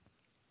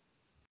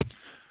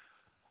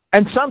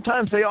 And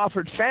sometimes they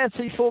offered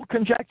fanciful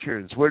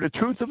conjectures where the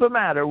truth of a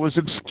matter was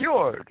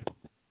obscured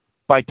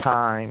by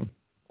time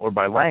or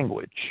by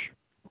language.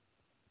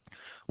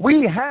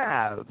 We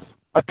have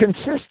a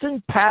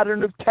consistent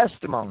pattern of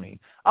testimony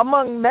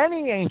among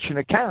many ancient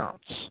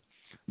accounts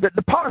that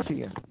the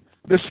Parthian,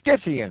 the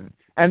Scythian,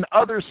 and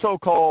other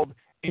so-called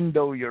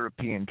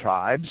Indo-European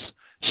tribes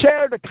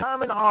shared a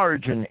common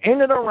origin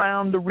in and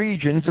around the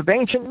regions of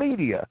ancient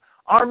Media,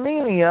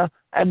 Armenia,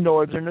 and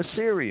northern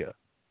Assyria,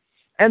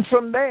 and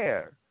from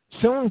there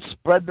soon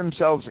spread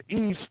themselves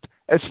east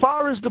as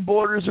far as the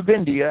borders of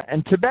India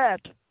and Tibet,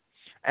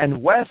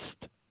 and west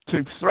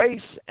to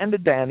Thrace and the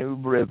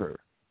Danube River.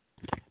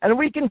 And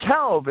we can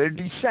tell their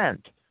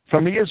descent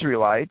from the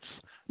Israelites,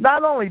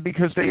 not only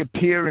because they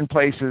appear in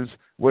places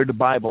where the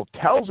Bible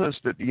tells us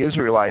that the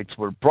Israelites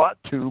were brought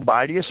to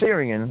by the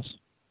Assyrians,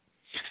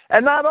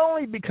 and not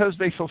only because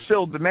they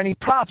fulfilled the many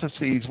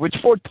prophecies which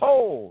were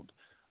foretold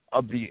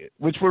of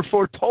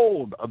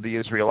the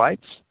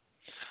Israelites,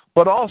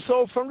 but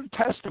also from the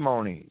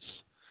testimonies,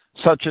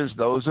 such as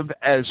those of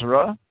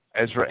Ezra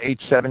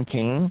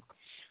 8:17,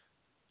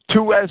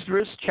 2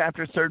 Esdras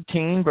chapter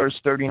 13, verse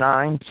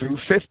 39 through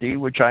 50,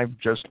 which I've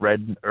just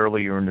read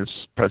earlier in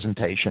this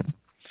presentation,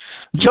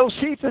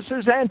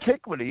 Josephus's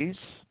Antiquities,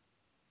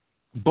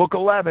 book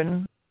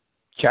 11,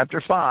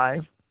 chapter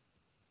 5,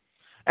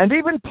 and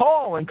even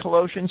Paul in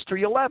Colossians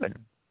 3:11.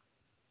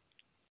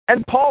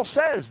 And Paul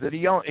says that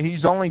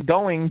he's only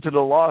going to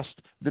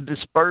the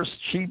dispersed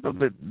sheep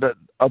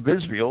of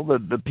Israel,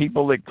 the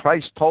people that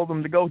Christ told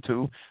him to go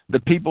to, the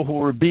people who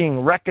were being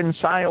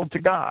reconciled to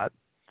God,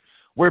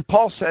 where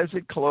Paul says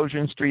in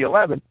Colossians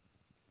 3:11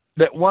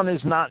 that one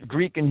is not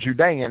Greek and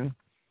Judean,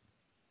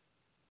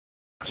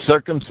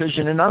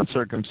 circumcision and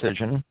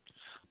uncircumcision,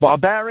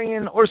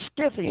 barbarian or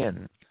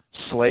Scythian,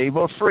 slave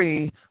or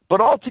free, but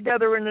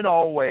altogether and in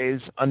all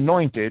ways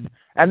anointed.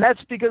 And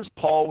that's because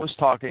Paul was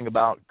talking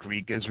about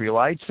Greek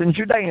Israelites and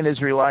Judean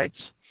Israelites,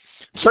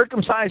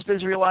 circumcised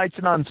Israelites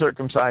and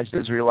uncircumcised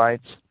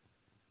Israelites,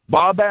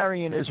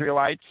 barbarian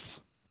Israelites,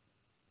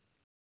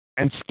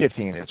 and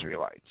Scythian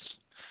Israelites.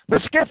 The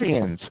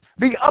Scythians,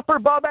 the upper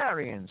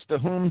barbarians, to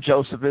whom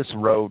Josephus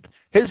wrote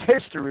his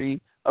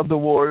history of the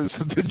wars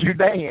of the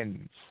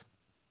Judeans.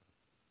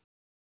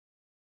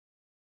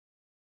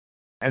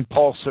 And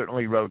Paul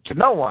certainly wrote to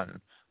no one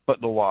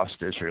but the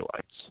lost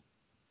Israelites.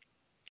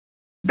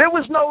 There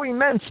was no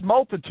immense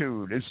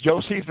multitude, as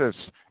Josephus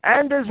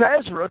and as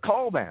Ezra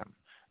call them.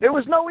 There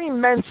was no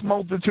immense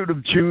multitude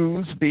of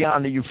Jews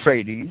beyond the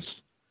Euphrates.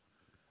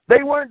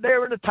 They weren't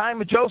there in the time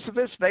of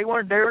Josephus. They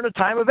weren't there in the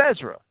time of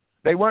Ezra.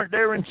 They weren't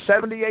there in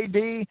 70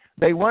 A.D.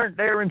 They weren't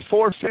there in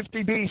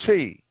 450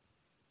 B.C.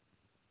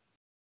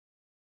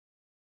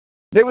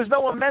 There was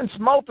no immense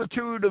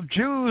multitude of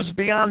Jews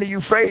beyond the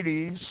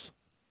Euphrates,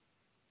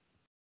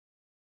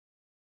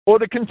 or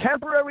the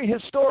contemporary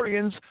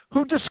historians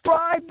who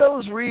described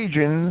those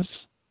regions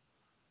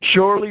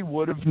surely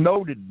would have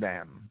noted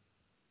them.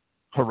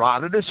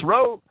 Herodotus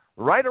wrote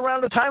right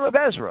around the time of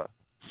Ezra,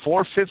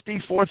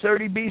 450,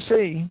 430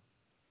 B.C.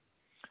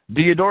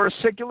 Diodorus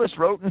Siculus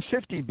wrote in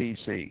 50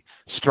 B.C.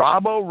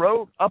 Strabo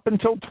wrote up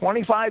until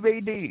 25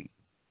 A.D.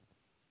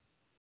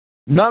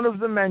 None of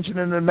them mention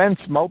an immense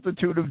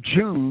multitude of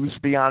Jews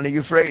beyond the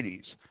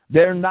Euphrates.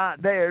 They're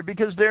not there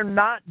because they're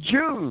not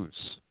Jews.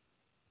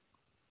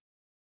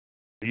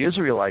 The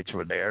Israelites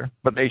were there,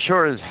 but they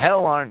sure as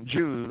hell aren't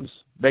Jews.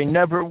 They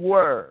never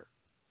were.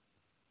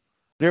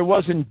 There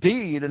was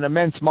indeed an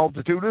immense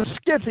multitude of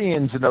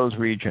Scythians in those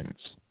regions,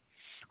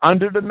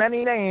 under the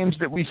many names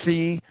that we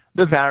see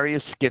the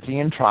various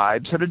Scythian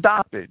tribes had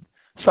adopted,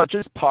 such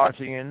as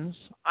Parthians,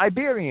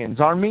 Iberians,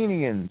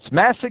 Armenians,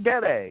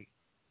 Massagetae.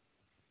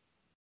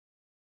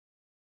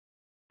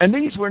 And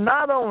these were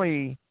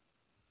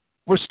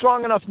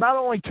strong enough not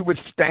only to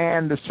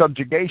withstand the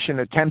subjugation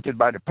attempted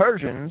by the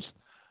Persians,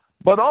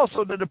 but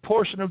also that a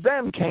portion of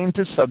them came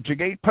to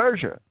subjugate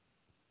Persia.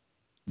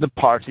 The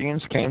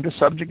Parthians came to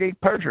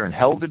subjugate Persia and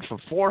held it for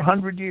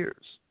 400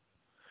 years.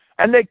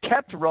 And they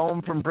kept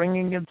Rome from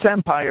bringing its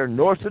empire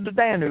north of the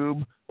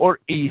Danube or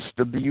east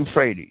of the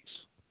Euphrates.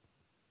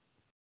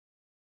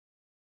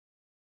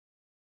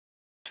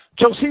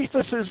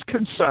 Josephus is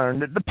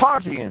concerned that the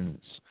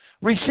Parthians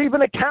receive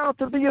an account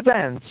of the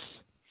events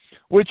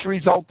which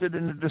resulted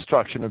in the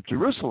destruction of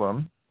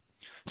Jerusalem,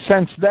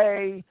 since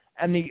they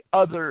and the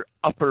other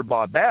upper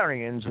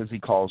barbarians, as he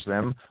calls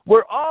them,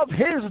 were of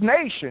his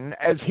nation,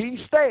 as he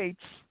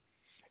states,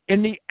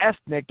 in the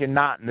ethnic and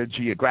not in the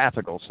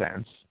geographical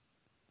sense,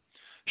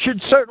 should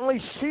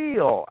certainly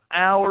seal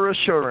our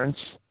assurance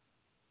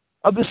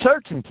of the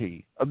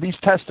certainty of these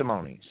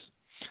testimonies.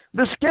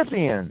 The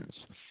Scythians,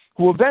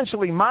 who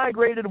eventually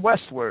migrated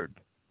westward,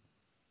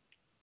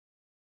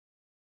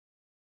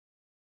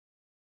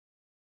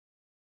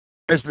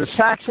 as the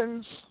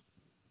Saxons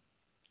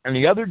and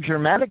the other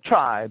Germanic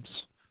tribes,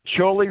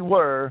 surely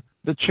were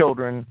the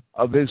children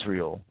of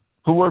Israel,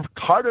 who were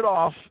carted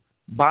off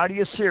by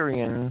the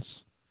Assyrians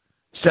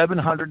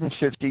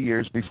 750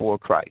 years before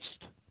Christ.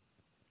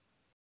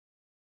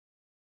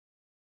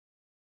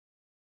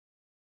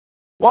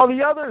 While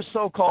the other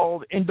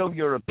so-called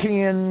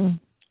Indo-European,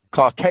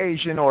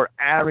 Caucasian, or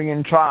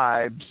Aryan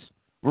tribes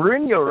were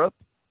in Europe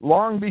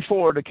long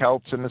before the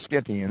Celts and the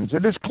Scythians,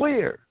 it is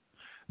clear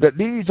that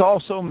these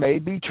also may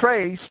be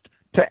traced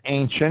to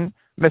ancient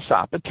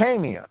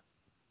Mesopotamia,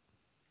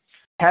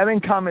 having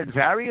come at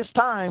various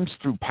times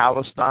through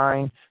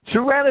Palestine,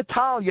 through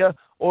Anatolia,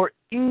 or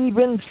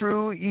even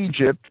through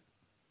Egypt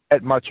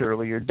at much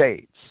earlier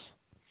dates,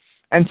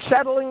 and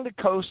settling the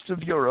coasts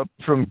of Europe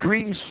from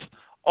Greece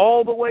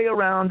all the way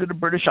around to the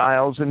British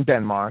Isles and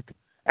Denmark,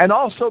 and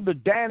also the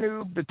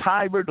Danube, the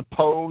Tiber, the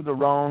Po, the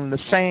Rhone, the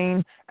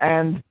Seine,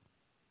 and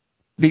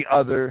the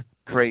other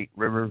great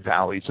river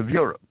valleys of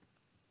Europe.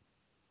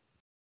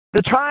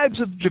 The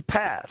tribes of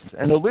Japheth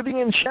and the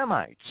Lydian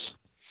Shemites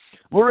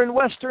were in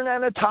western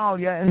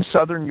Anatolia and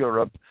southern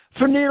Europe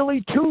for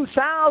nearly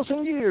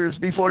 2,000 years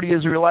before the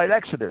Israelite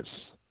Exodus,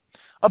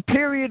 a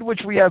period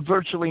which we have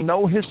virtually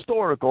no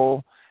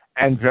historical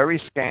and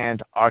very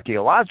scant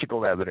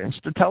archaeological evidence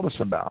to tell us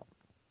about.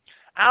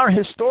 Our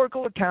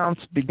historical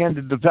accounts began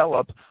to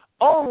develop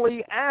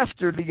only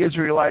after the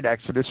Israelite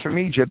Exodus from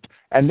Egypt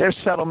and their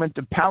settlement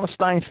of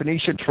Palestine,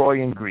 Phoenicia,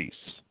 Troy, and Greece.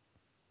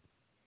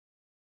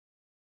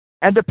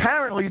 And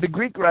apparently the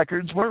Greek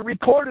records weren't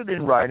recorded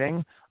in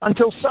writing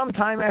until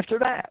sometime after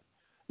that.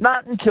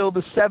 Not until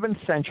the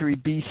 7th century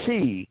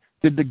BC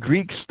did the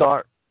Greeks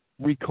start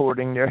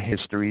recording their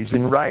histories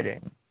in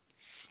writing.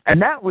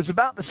 And that was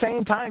about the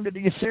same time that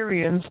the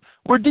Assyrians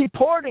were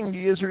deporting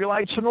the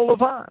Israelites from the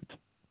Levant.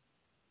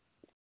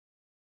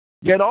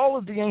 Yet all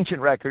of the ancient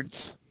records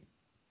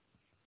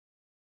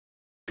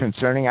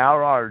concerning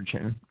our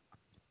origin,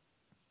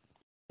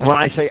 when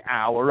I say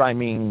our, I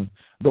mean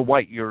the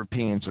white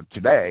Europeans of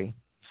today,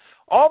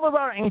 all of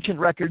our ancient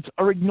records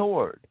are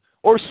ignored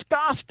or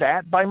scoffed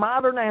at by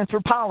modern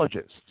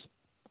anthropologists,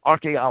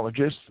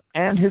 archaeologists,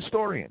 and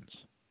historians.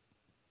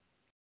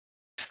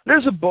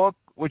 There's a book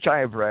which I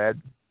have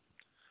read,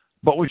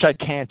 but which I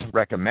can't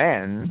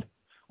recommend,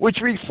 which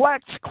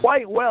reflects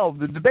quite well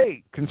the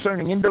debate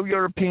concerning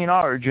Indo-European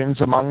origins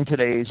among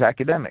today's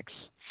academics.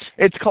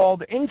 It's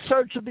called In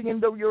Search of the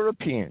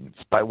Indo-Europeans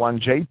by one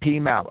J.P.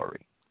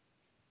 Mallory,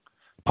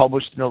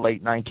 published in the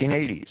late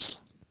 1980s.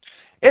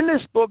 In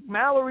this book,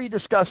 Mallory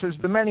discusses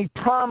the many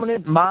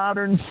prominent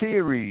modern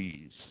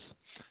theories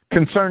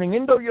concerning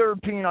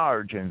Indo-European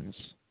origins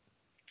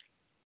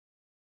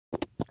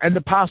and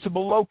the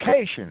possible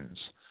locations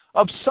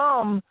of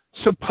some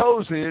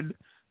supposed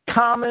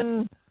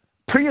common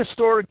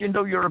prehistoric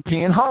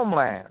Indo-European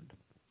homeland.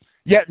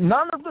 Yet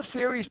none of the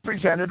theories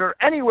presented are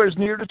anywhere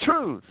near the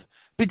truth,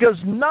 because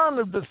none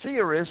of the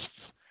theorists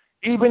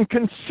even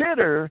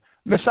consider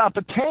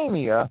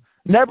Mesopotamia,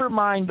 never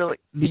mind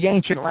the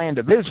ancient land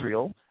of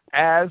Israel,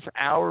 as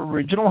our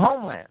original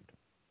homeland.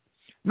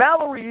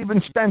 Mallory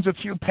even spends a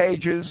few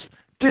pages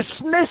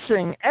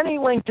dismissing any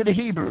link to the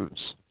Hebrews,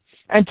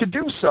 and to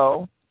do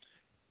so,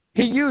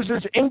 he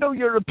uses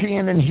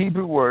Indo-European and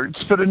Hebrew words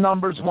for the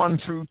numbers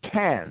 1 through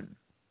 10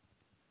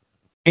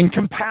 in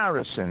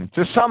comparison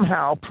to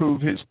somehow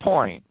prove his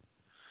point,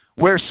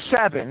 where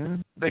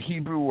 7, the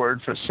Hebrew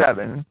word for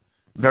 7,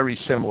 very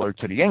similar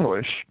to the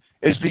English,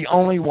 is the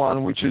only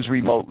one which is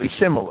remotely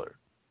similar.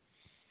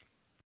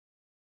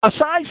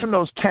 Aside from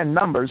those 10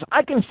 numbers,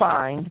 I can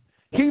find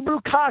Hebrew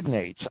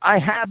cognates. I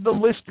have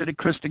them listed at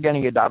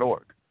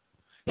Christogenea.org.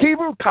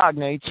 Hebrew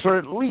cognates for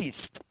at least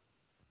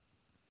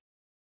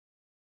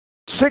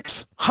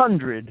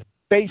 600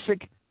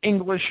 basic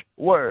English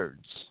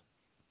words.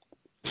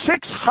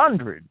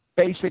 600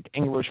 basic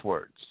English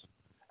words.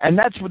 And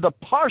that's with a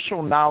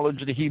partial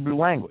knowledge of the Hebrew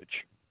language.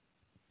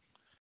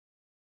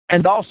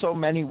 And also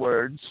many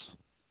words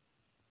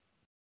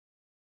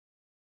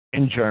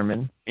in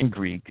German, in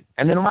Greek,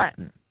 and in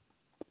Latin.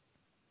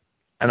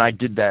 And I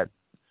did that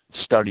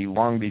study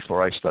long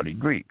before I studied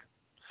Greek.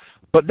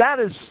 But that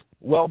is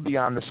well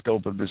beyond the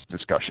scope of this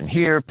discussion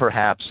here.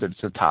 Perhaps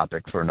it's a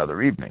topic for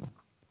another evening.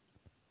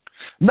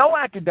 No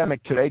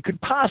academic today could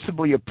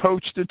possibly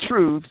approach the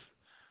truth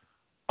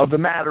of the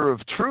matter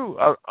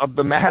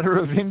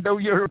of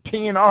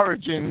Indo-European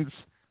origins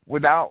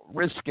without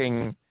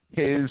risking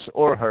his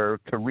or her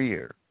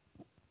career.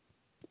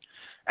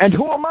 And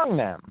who among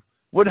them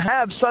would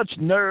have such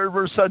nerve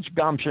or such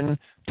gumption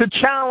to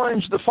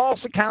challenge the false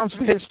accounts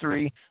of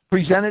history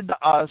presented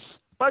to us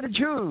by the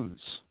Jews?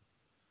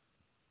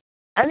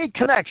 Any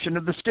connection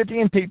of the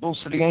Scythian peoples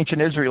to the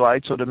ancient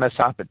Israelites or to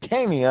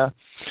Mesopotamia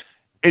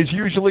is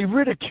usually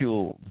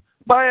ridiculed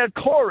by a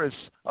chorus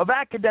of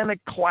academic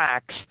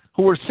quacks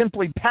who were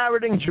simply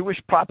parroting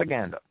Jewish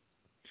propaganda.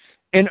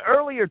 In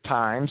earlier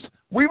times,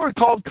 we were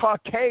called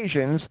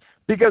Caucasians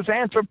because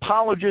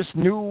anthropologists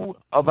knew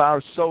of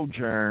our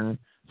sojourn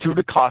through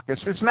the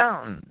Caucasus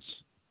Mountains.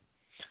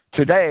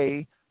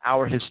 Today,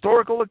 our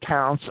historical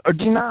accounts are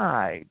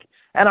denied,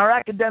 and our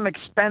academics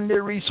spend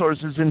their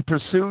resources in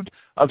pursuit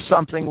of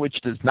something which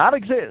does not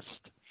exist,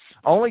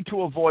 only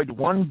to avoid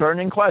one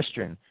burning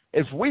question: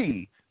 if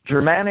we,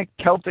 Germanic,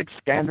 Celtic,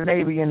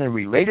 Scandinavian, and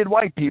related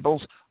white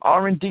peoples,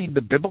 are indeed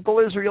the biblical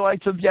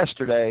Israelites of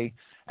yesterday,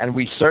 and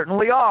we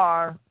certainly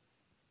are,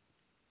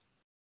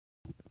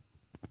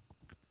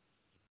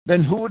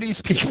 then who are these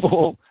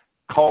people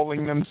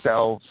calling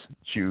themselves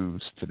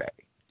Jews today?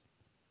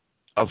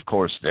 Of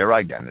course, their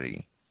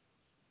identity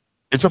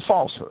is a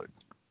falsehood.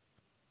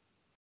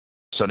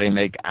 So they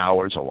make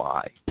ours a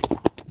lie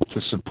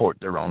to support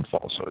their own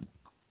falsehood.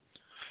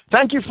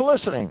 Thank you for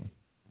listening.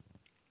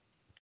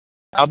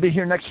 I'll be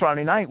here next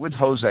Friday night with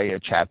Hosea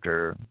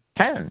chapter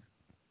 10.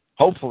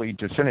 Hopefully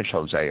to finish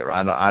Hosea.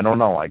 I don't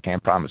know. I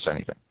can't promise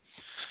anything.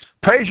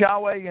 Praise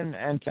Yahweh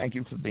and thank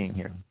you for being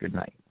here. Good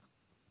night.